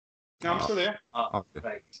 No, I'm still there. Oh, Okay.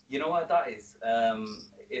 right. You know what that is?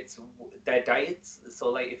 It's their diets. So,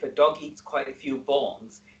 like, if a dog eats quite a few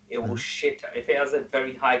bones, it will shit. If it has a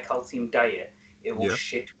very high calcium diet, it will Yeah.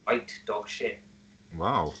 shit white dog shit.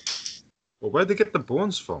 Wow. Well, where'd they get the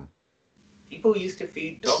bones from? People used to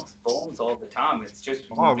feed dogs bones all the time. It's just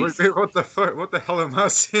Oh, wait, recent- what the fuck? What the hell am I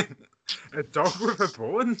saying? A dog with a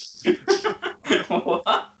bone?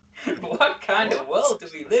 What? What kind of world do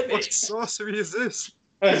we live in? What sorcery is this?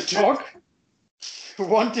 A dog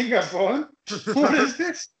wanting a bone? What is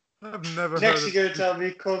this? I've never Next, heard you're gonna tell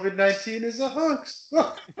me COVID-19 is a hoax.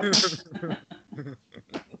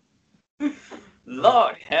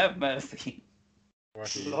 Lord have mercy.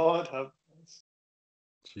 of. Lord have.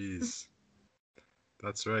 Jeez.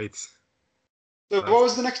 That's right. So, what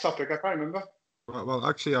was the next topic? I can't remember. Well,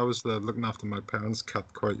 actually, I was looking after my parents'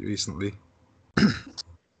 cat quite recently.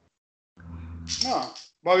 No.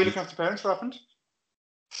 Why were you looking after parents? What happened?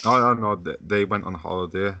 Oh, no, they went on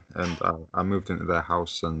holiday, and I moved into their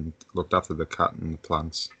house and looked after the cat and the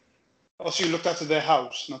plants. Oh, so you looked after their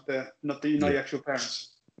house, not Yeah. your actual parents.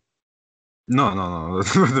 No.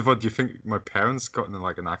 What do you think? My parents got in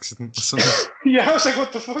like an accident or something? Yeah, I was like,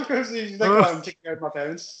 what the fuck? I was like, oh, I'm taking care of my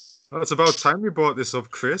parents. Well, it's about time you brought this up,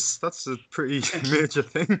 Chris. That's a pretty major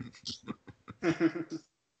thing.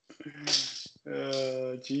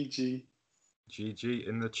 GG. GG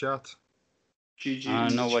in the chat. GG. I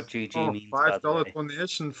know what GG Oh, means. by the $5 way.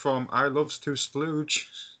 donation from I Loves to Splooge.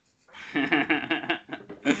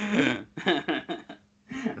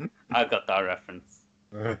 I got that reference.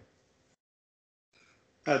 I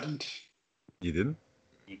didn't. You didn't?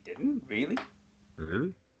 You didn't? Really?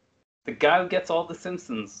 Really? The guy who gets all the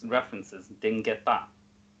Simpsons references didn't get that.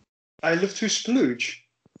 I love to splooge.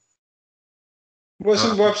 What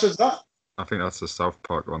episode's that? I think that's the South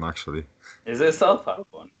Park one, actually. Is it a South Park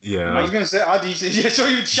one? I Yeah. was going to say, yeah, so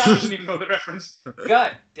you doesn't even know the reference.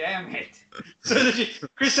 God damn it. So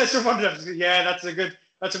Chris said some one reference. Yeah,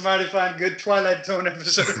 that's a mighty fine, good Twilight Zone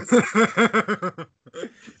episode.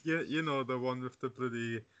 Yeah, you know, the one with the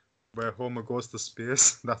bloody... Where Homer goes to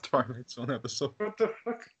space. That Twilight Zone episode. What the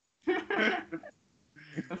fuck?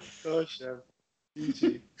 Oh, chef.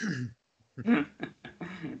 GG.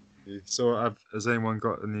 So, has anyone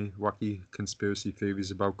got any wacky conspiracy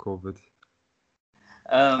theories about COVID?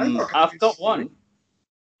 I've got one.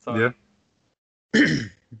 Sorry.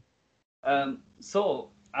 Yeah. So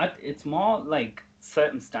it's more like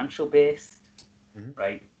circumstantial based, Mhm.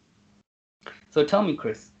 right? So tell me,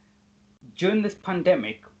 Chris, during this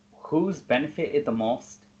pandemic, who's benefited the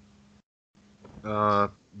most?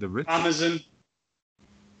 The rich? Amazon.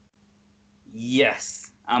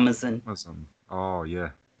 Yes, Amazon. Amazon. Oh,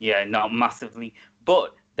 yeah. Yeah, not massively,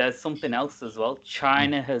 but there's something else as well.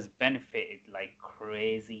 China has benefited like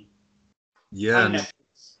crazy. Yeah, And and,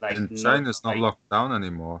 Netflix. Like and no- China's not like, locked down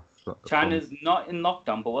anymore. China's not in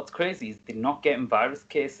lockdown, but what's crazy is they're not getting virus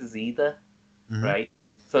cases either, Mhm. right?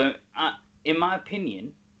 So, in my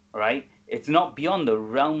opinion, right, it's not beyond the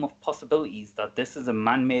realm of possibilities that this is a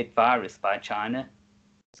man-made virus by China.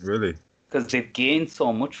 Really? because they've gained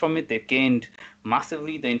so much from it. They've gained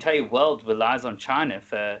massively. The entire world relies on China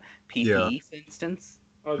for PPE, for instance.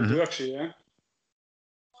 Oh, they do actually, yeah.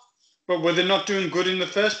 But were they not doing good in the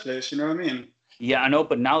first place? You know what I mean? Yeah, I know,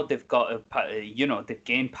 but now they've got they've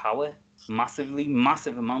gained power massively,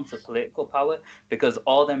 massive amounts of political power because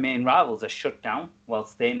all their main rivals are shut down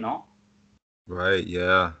whilst they're not. Right,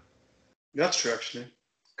 yeah. That's true, actually.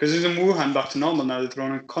 Because in Wuhan, back to normal now, they're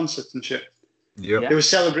throwing on concerts and shit. Yep. Yeah. They were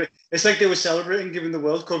celebrating. It's like they were celebrating giving the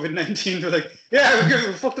world COVID-19. They're like, yeah,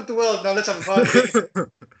 we fucked up the world. Now let's have a party.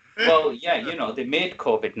 Well, yeah, they made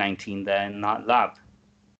COVID-19 there in that lab.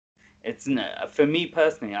 It's for me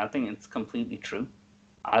personally, I think it's completely true.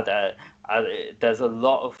 There's a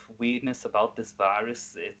lot of weirdness about this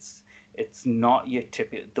virus. It's not your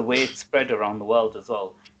typical, the way it's spread around the world as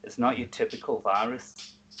well. It's not your typical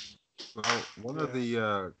virus. Well, one of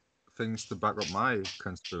the things to back up my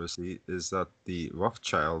conspiracy is that the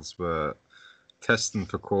Rothschilds were testing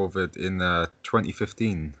for COVID in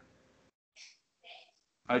 2015.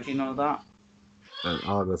 How do you know that?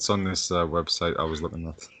 That's on this website I was looking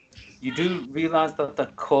at. You do realize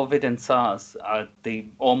that COVID and SARS are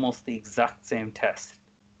almost the exact same test.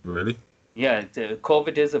 Really? Yeah,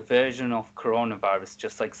 COVID is a version of coronavirus,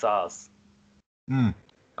 just like SARS.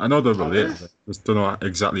 I know they're related. I just don't know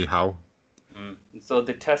exactly how. So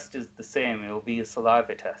the test is the same. It will be a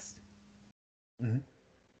saliva test. Mm-hmm.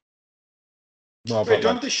 Well, Wait,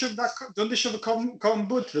 don't they shove a cotton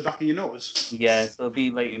bud to the back of your nose? Yeah, so it'll be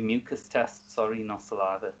like a mucus test. Sorry, not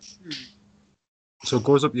saliva. So it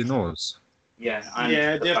goes up your nose? Yeah.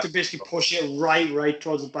 Yeah, they have to basically push it right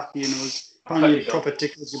towards the back of your nose. Apparently, proper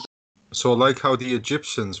tickles. So like how the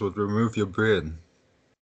Egyptians would remove your brain?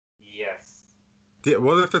 Yes.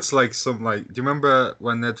 What if it's like do you remember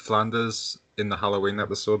when Ned Flanders in the Halloween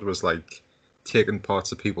episode was like taking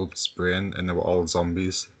parts of people's brain and they were all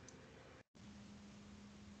zombies?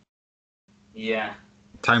 Yeah.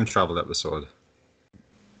 Time travel episode.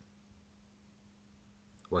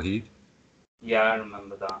 Wahid? Yeah, I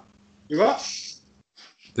remember that. You what?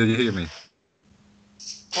 Did you hear me?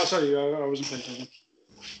 Oh, sorry, I wasn't paying attention.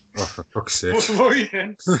 Oh, for fuck's sake. What were you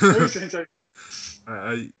saying? What were you saying? Sorry.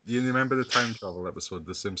 You remember the time travel episode,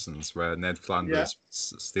 The Simpsons, where Ned Flanders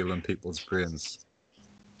was stealing people's brains?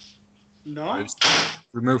 No.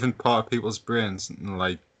 Removing part of people's brains and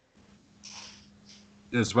like...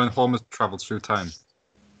 It's when Homer travels through time.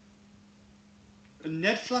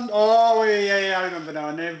 Ned Flanders? Oh, yeah, I remember now.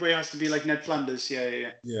 And everybody has to be like Ned Flanders.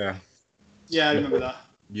 Yeah. Yeah. Yeah, I remember that.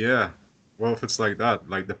 Yeah. Well, if it's like that,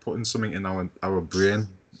 like they're putting something in our brain,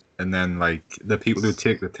 and then like the people who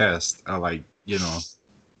take the test are like,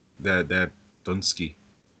 they're Dunsky.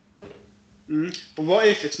 But what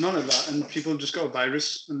if it's none of that and people just got a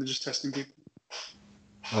virus and they're just testing people?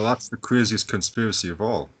 Well, that's the craziest conspiracy of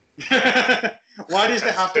all. Why does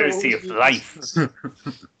there have to Conspiracy of life.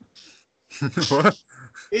 What?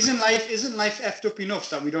 Isn't life effed up enough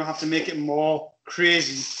that we don't have to make it more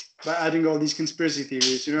crazy by adding all these conspiracy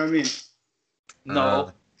theories? You know what I mean?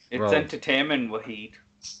 No, it's entertainment, Wahid.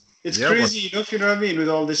 It's crazy enough, you know what I mean? With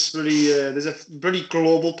all this really, there's a really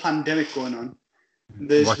global pandemic going on.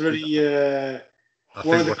 There's really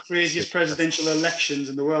one of the craziest presidential elections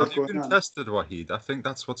in the world Have you going been on. tested, Wahid? I think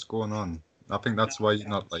that's what's going on. I think that's why you're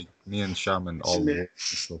not like me and Shaman all over and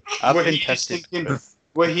stuff. I've been tested.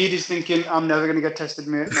 Wahid is thinking, I'm never going to get tested,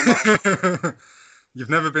 mate. You've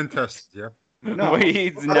never been tested, yeah? No,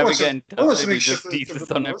 Wahid's never getting tested. He just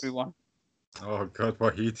teases on everyone. Oh God,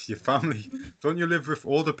 Wahid, your family. Don't you live with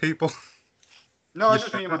older people? No,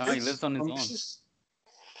 just me and my No, kids. he lives on his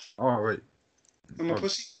own. Oh, right. And my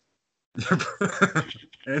pussy?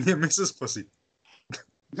 And your missus pussy?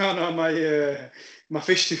 No, my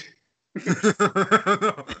fish too.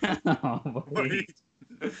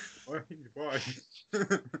 Why?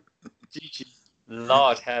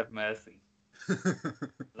 Lord have mercy.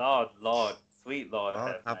 Lord, sweet Lord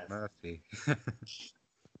have mercy.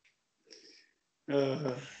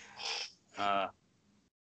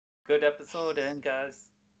 Good episode, guys.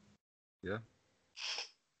 Yeah.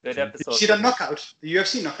 Good episode. See that knockout? The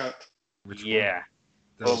UFC knockout? Which yeah.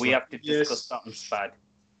 Well, we have to discuss something spad.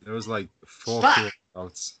 There was like 4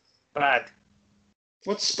 outs. Bad.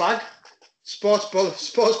 What's SPAG? Sports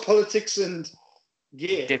politics and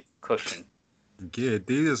gay. Dick cushion. Gay.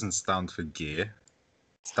 D doesn't stand for gay. It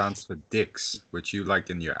stands for dicks, which you like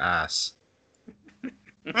in your ass.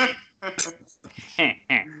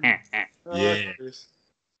 Yeah.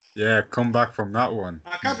 Yeah, come back from that one.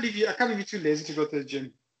 I can't believe you're too lazy to go to the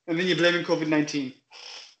gym. And then you're blaming COVID-19.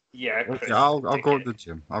 Yeah, Okay, I'll go to the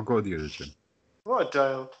gym. I'll go to the other gym. What a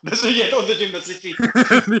dial. That's on the gym. That's literally.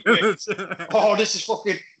 Oh, this is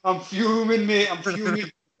fucking. I'm fuming, mate. I'm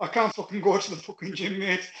fuming. I can't fucking go to the fucking gym,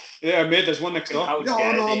 mate. Yeah, mate. There's one next door. How No,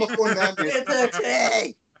 dare I'm they. not going there, mate.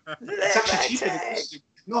 Liberty! It's actually cheaper than Liberty! costume.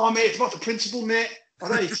 No, mate. It's about the principle, mate. All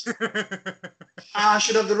right. I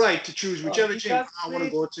should have the right to choose whichever you gym guys I want to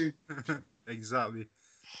go to. Exactly.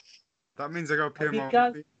 That means I gotta pay Have you more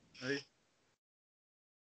guys- money. Right?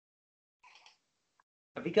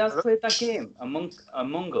 Have you guys played that game, Among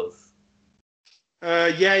Us?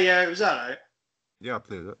 Yeah. Was that right? Yeah, I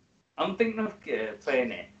played it. I'm thinking of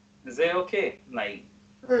playing it. Is it okay? Like,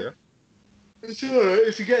 It's alright.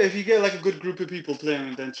 If you get like a good group of people playing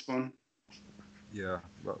it, then it's fun. Yeah.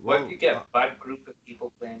 what if you get a bad group of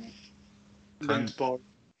people playing it? Then it's boring.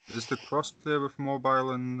 Is the cross-play with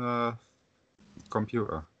mobile and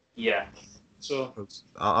computer? Yeah. So 'Cause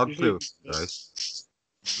I'll play with you guys.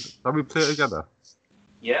 Shall we play together?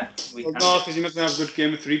 Yeah? We well, can. no, because you're not gonna have a good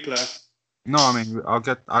game of 3-player. No, I mean,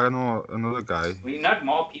 I know another guy. We can add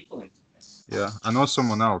more people into it. Yeah, I know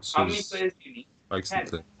someone else How many who players do you need? likes to 10.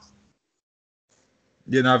 play.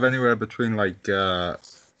 You know, have anywhere between like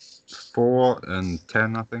 4 and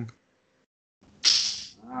 10, I think.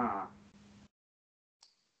 Ah.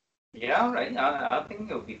 Yeah, alright. I think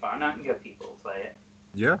it'll be fun. I can get people to play it.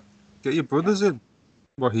 Yeah, get your brothers in.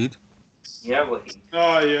 Wahid. Yeah, well, he.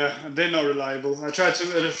 Oh yeah, they're not reliable. I tried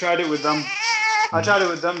it with them. I tried it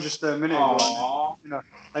with them just a minute ago. Aww.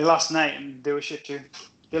 Like last night, and they were shit too.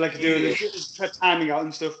 They like doing timing out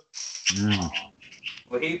and stuff. Mm.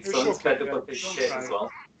 Well, he's It's son's okay, fed up yeah. with his Don't shit cry. as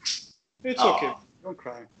well. It's Aw. okay. Don't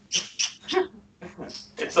cry.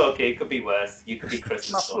 It's okay. It could be worse. You could be My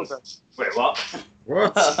Christmas son. fault. Wait, what?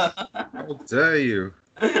 What? How dare you?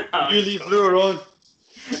 You leave Lou alone.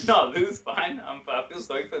 No, Lou's fine. I feel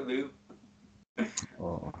sorry for Lou.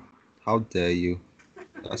 Oh, how dare you?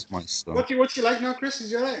 That's my son. What's he like now, Chris?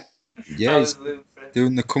 Is he alright? Yeah, he's How's Lou, Chris?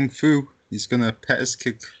 doing the kung fu. He's gonna pet his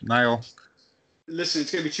kick Niall. Listen,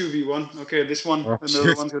 it's gonna be 2v1. Okay, this one Oh, and the other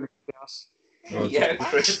shit. one's gonna kick ass. Oh, Yeah,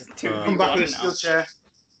 Chris. Come back with a steel chair.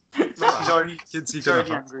 Look, he's already. Kids, he He's gonna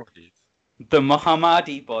already have angry. Wahid. The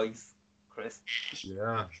Muhammadi boys, Chris.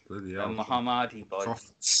 Yeah, bloody The hell. Muhammadi boys.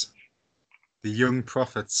 Prophets. The young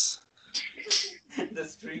prophets. The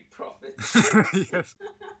street prophets. Yes.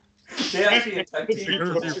 They actually attacked The you. street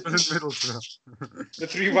Gonna be prophets. in Middlesbrough. The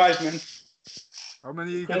 3 wise men. How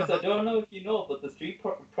many are you Chris, gonna I have? don't know if you know, but the street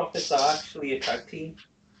prophets are actually a tag team.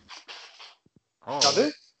 Are Oh,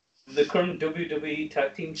 they? The current WWE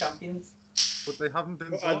tag team champions. but they haven't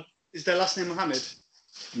been Uh, Is their last name Mohammed?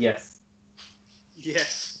 Yes.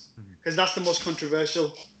 Yes. Because that's the most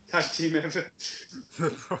controversial tag team ever.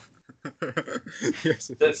 bought. Yes,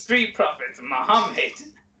 it The is. street prophets, Muhammad.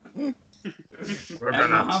 We're and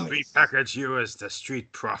gonna Muhammad. repackage you as the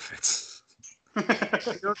street prophets.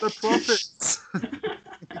 You're the prophets.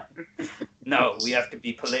 No, we have to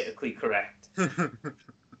be politically correct.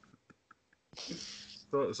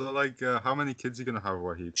 so like, how many kids are you gonna have,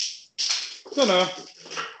 Wahid? Don't know.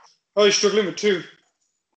 Oh, he's struggling with 2.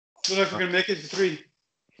 Don't know if we're gonna make it to 3.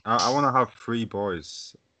 I want to have 3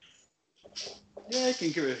 boys. Yeah, I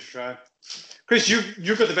can give it a try. Chris, you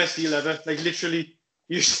got the best deal ever. Like literally,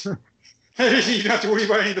 you don't have to worry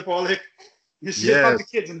about any of the polic. You just Yeah. have the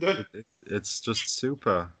kids and done. It's just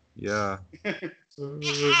super. Yeah.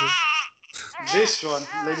 This one,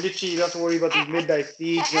 like literally, you don't have to worry about these midnight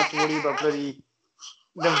feeds. You don't have to worry about bloody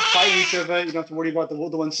them fighting each other. You don't have to worry about the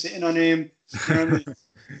other one sitting on him. You know what I mean?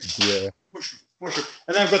 Yeah. Push him.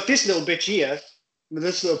 And then I've got this little bitch here, with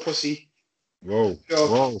this little pussy. Whoa. So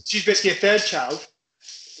Whoa. she's basically a third child.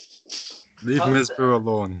 Leave How's Miss that? Boo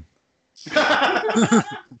alone.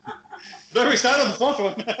 No, we started on the fourth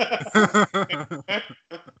one.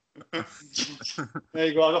 There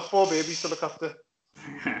you go. I got 4 babies to look after,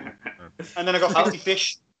 and then I got 50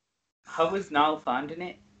 fish. How is Niall finding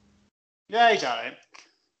it? Yeah, he's alright. Is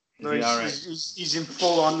No, he he's, alright? he's in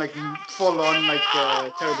full on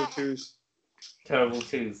terrible 2s. Terrible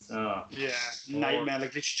twos. Oh. Yeah, nightmare.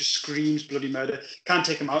 Like literally just screams bloody murder. Can't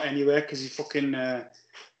take him out anywhere because he fucking.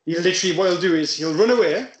 He literally what he'll do is he'll run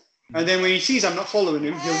away, and then when he sees I'm not following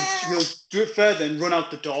him, he'll do it further and run out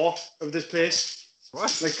the door of this place.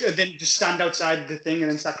 What? Like and then just stand outside the thing and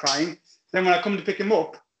then start crying. Then when I come to pick him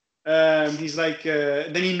up, he's like,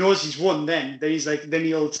 then he knows he's won. Then he's like, then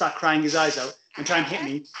he'll start crying his eyes out and try and hit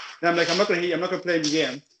me. Then I'm like, I'm not gonna hit you. I'm not gonna play the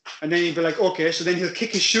game. And then he'd be like, okay. So then he'll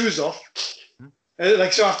kick his shoes off.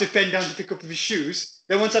 Like so, I have to bend down to pick up his shoes.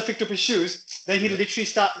 Then once I picked up his shoes, then he'll literally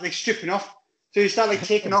start like stripping off. So he start like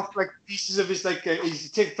taking off like pieces of his like.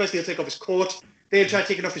 First he'll take off his coat. Then he'll try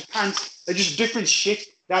taking off his pants. Like just different shit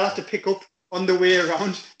that I'll have to pick up on the way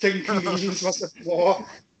around, taking convenience off the floor.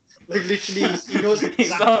 Like literally, he knows He exactly,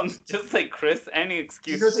 sounds just like Chris. Any he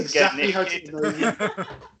excuse knows to exactly get how to naked. annoy you.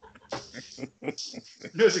 He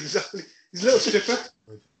knows exactly. He's a little stripper.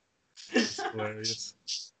 It's hilarious.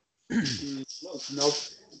 Little snob.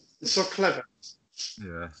 He's so clever.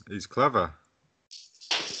 Yeah, he's clever.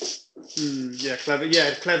 Yeah, clever.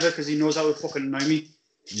 Yeah, clever because he knows how to fucking annoy me.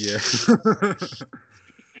 Yeah. For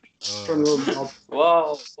a little knob.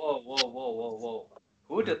 Whoa.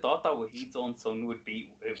 Who would have thought that Wahid's own son would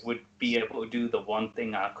be able to do the one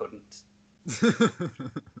thing I couldn't?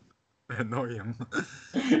 Annoy him.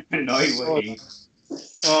 Annoy Wahid.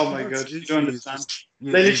 Oh my god, you don't understand.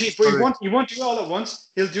 Yeah, Like, he's literally, got he won't do it all at once.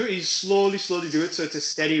 He'll do it. He'll slowly do it. So it's a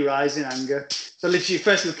steady rise in anger. So literally,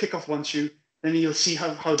 first he'll kick off one shoe, then he'll see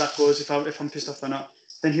how that goes. If I'm pissed off or not.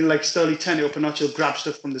 Then he'll like slowly turn it up a notch. He'll grab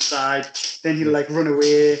stuff from the side. Then he'll like run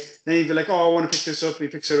away. Then he'll be like, "Oh, I want to pick this up." And he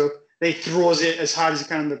picks it up. Then he throws it as hard as he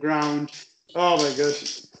can on the ground. Oh my god,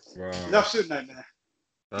 Wow. it's an absolute nightmare.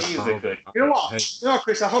 That's He was a horrible. good. You know what? Hey. You know what,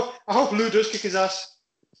 Chris? I hope Lou does kick his ass.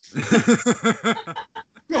 Go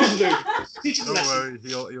on, Lou. Teach him a Don't lesson.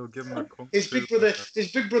 worry, he'll give him a kung His fu.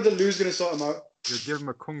 big brother Lou's gonna sort him out. He'll give him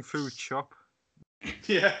a kung fu chop.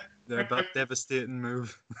 Yeah. Yeah, that devastating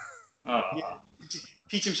move. Oh. Yeah.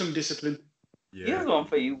 Teach him some discipline. Yeah. Here's one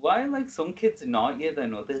for you. Why are like some kids naughtier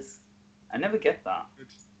than others? I never get that.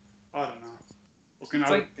 I don't know. Fucking It's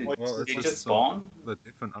hell. like Well, it's they just just some- born. They're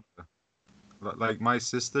different. Aren't they? Like my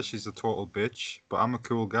sister, she's a total bitch, but I'm a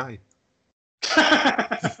cool guy.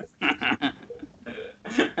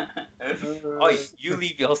 Oh, you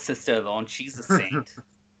leave your sister alone. She's a saint.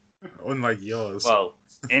 Unlike yours. Well,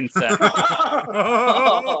 incest.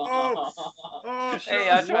 Oh, Hey,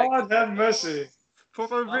 I tried. Lord have mercy.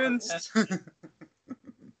 Papa Vince.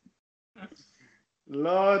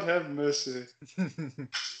 Lord have mercy.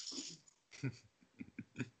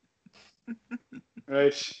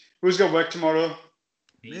 Right. Who's got work tomorrow?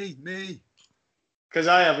 me. Because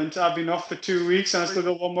I haven't. I've been off for 2 weeks and I still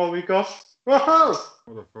got 1 more week off. Whoa!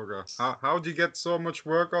 Motherfucker. How'd you get so much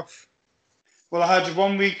work off? Well, I had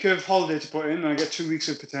 1 week of holiday to put in and I get 2 weeks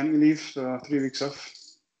of paternity leave, so 3 weeks off.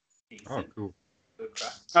 Oh, cool. Good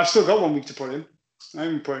crack. I've still got 1 week to put in. I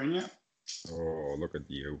haven't put it in yet. Oh, look at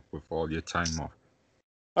you with all your time off.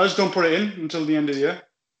 I just don't put it in until the end of the year.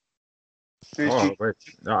 Oh, wait.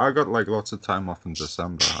 I got like lots of time off in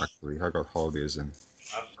December, actually. I got holidays in.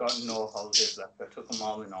 I've got no holidays left. I took them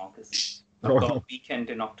all in August. Oh. I've got a weekend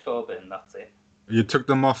in October, and that's it. You took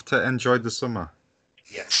them off to enjoy the summer.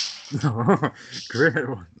 Yes. Great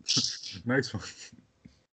one. Nice one.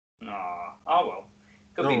 No. Oh well.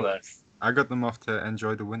 Could be No. worse. I got them off to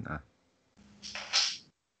enjoy the winter.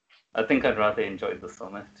 I think I'd rather enjoy the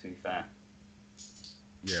summer, to be fair.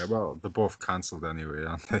 Yeah, well, they're both cancelled anyway,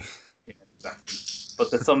 aren't they? Yeah, exactly.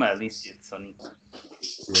 But the summer, at least, it's sunny.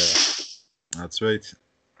 Yeah, that's right.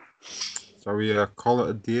 So we call it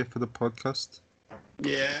a day for the podcast?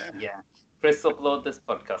 Yeah. Yeah. Chris, upload this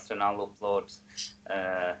podcast, and I'll upload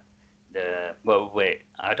Well, wait.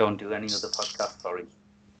 I don't do any other podcast. Sorry.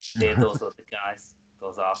 Those other guys.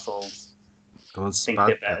 Those assholes. Those Think bad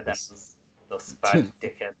they're better than guys. us. Those bad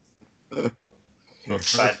dickheads.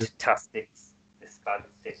 Those bad tastics. These bad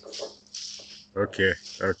dicks. Okay,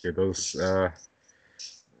 those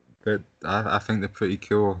that I think they're pretty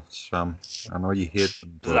cool, Sham. I know you hate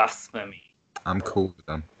them, but Blasphemy. I'm cool with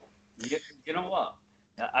them. You know what?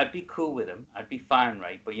 I'd be cool with him. I'd be fine,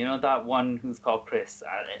 right? But you know that one who's called Chris?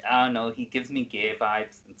 I don't know. He gives me gay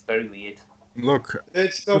vibes. It's very weird. Look,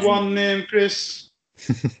 It's the one name, Chris.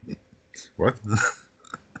 what?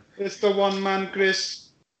 It's the one man, Chris.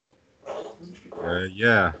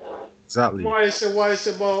 Yeah, exactly. Why is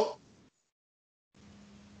it about?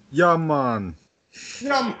 Yeah, man.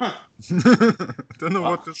 Yeah, man. Don't know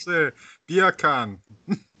what to say. Beer can.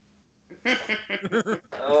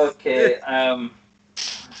 Okay.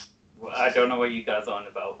 I don't know what you guys are on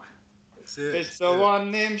about. It's the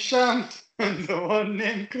one named Sham and the one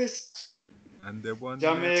named Chris. And the one.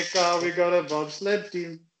 Jamaica, we got a bobsled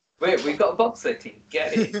team. Wait, we got a bobsled team.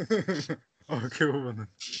 Get it? Oh, cool. Man.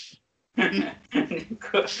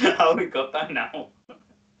 How we got that now?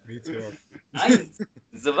 Me too. Nice.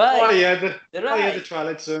 Zavai. Oh yeah, the Right.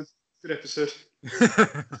 Twilight Zone. Good episode.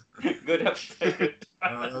 Good episode.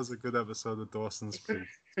 That was a good episode of Dawson's Creek.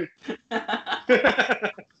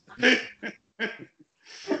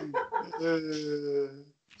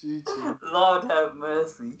 GG. Lord have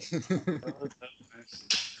mercy.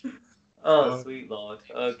 Oh, sweet Lord.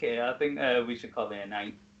 Okay, I think we should call it a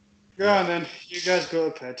night. Go on then. You guys go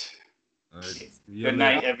to bed. Good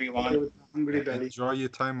night, everyone. With a hungry belly. Enjoy your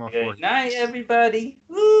time off. Good night, everybody.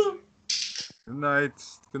 Woo! Good night.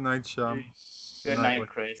 Good night, Sham. Good night,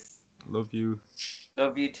 Chris. Love you.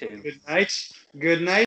 Love you too. Good night. Good night.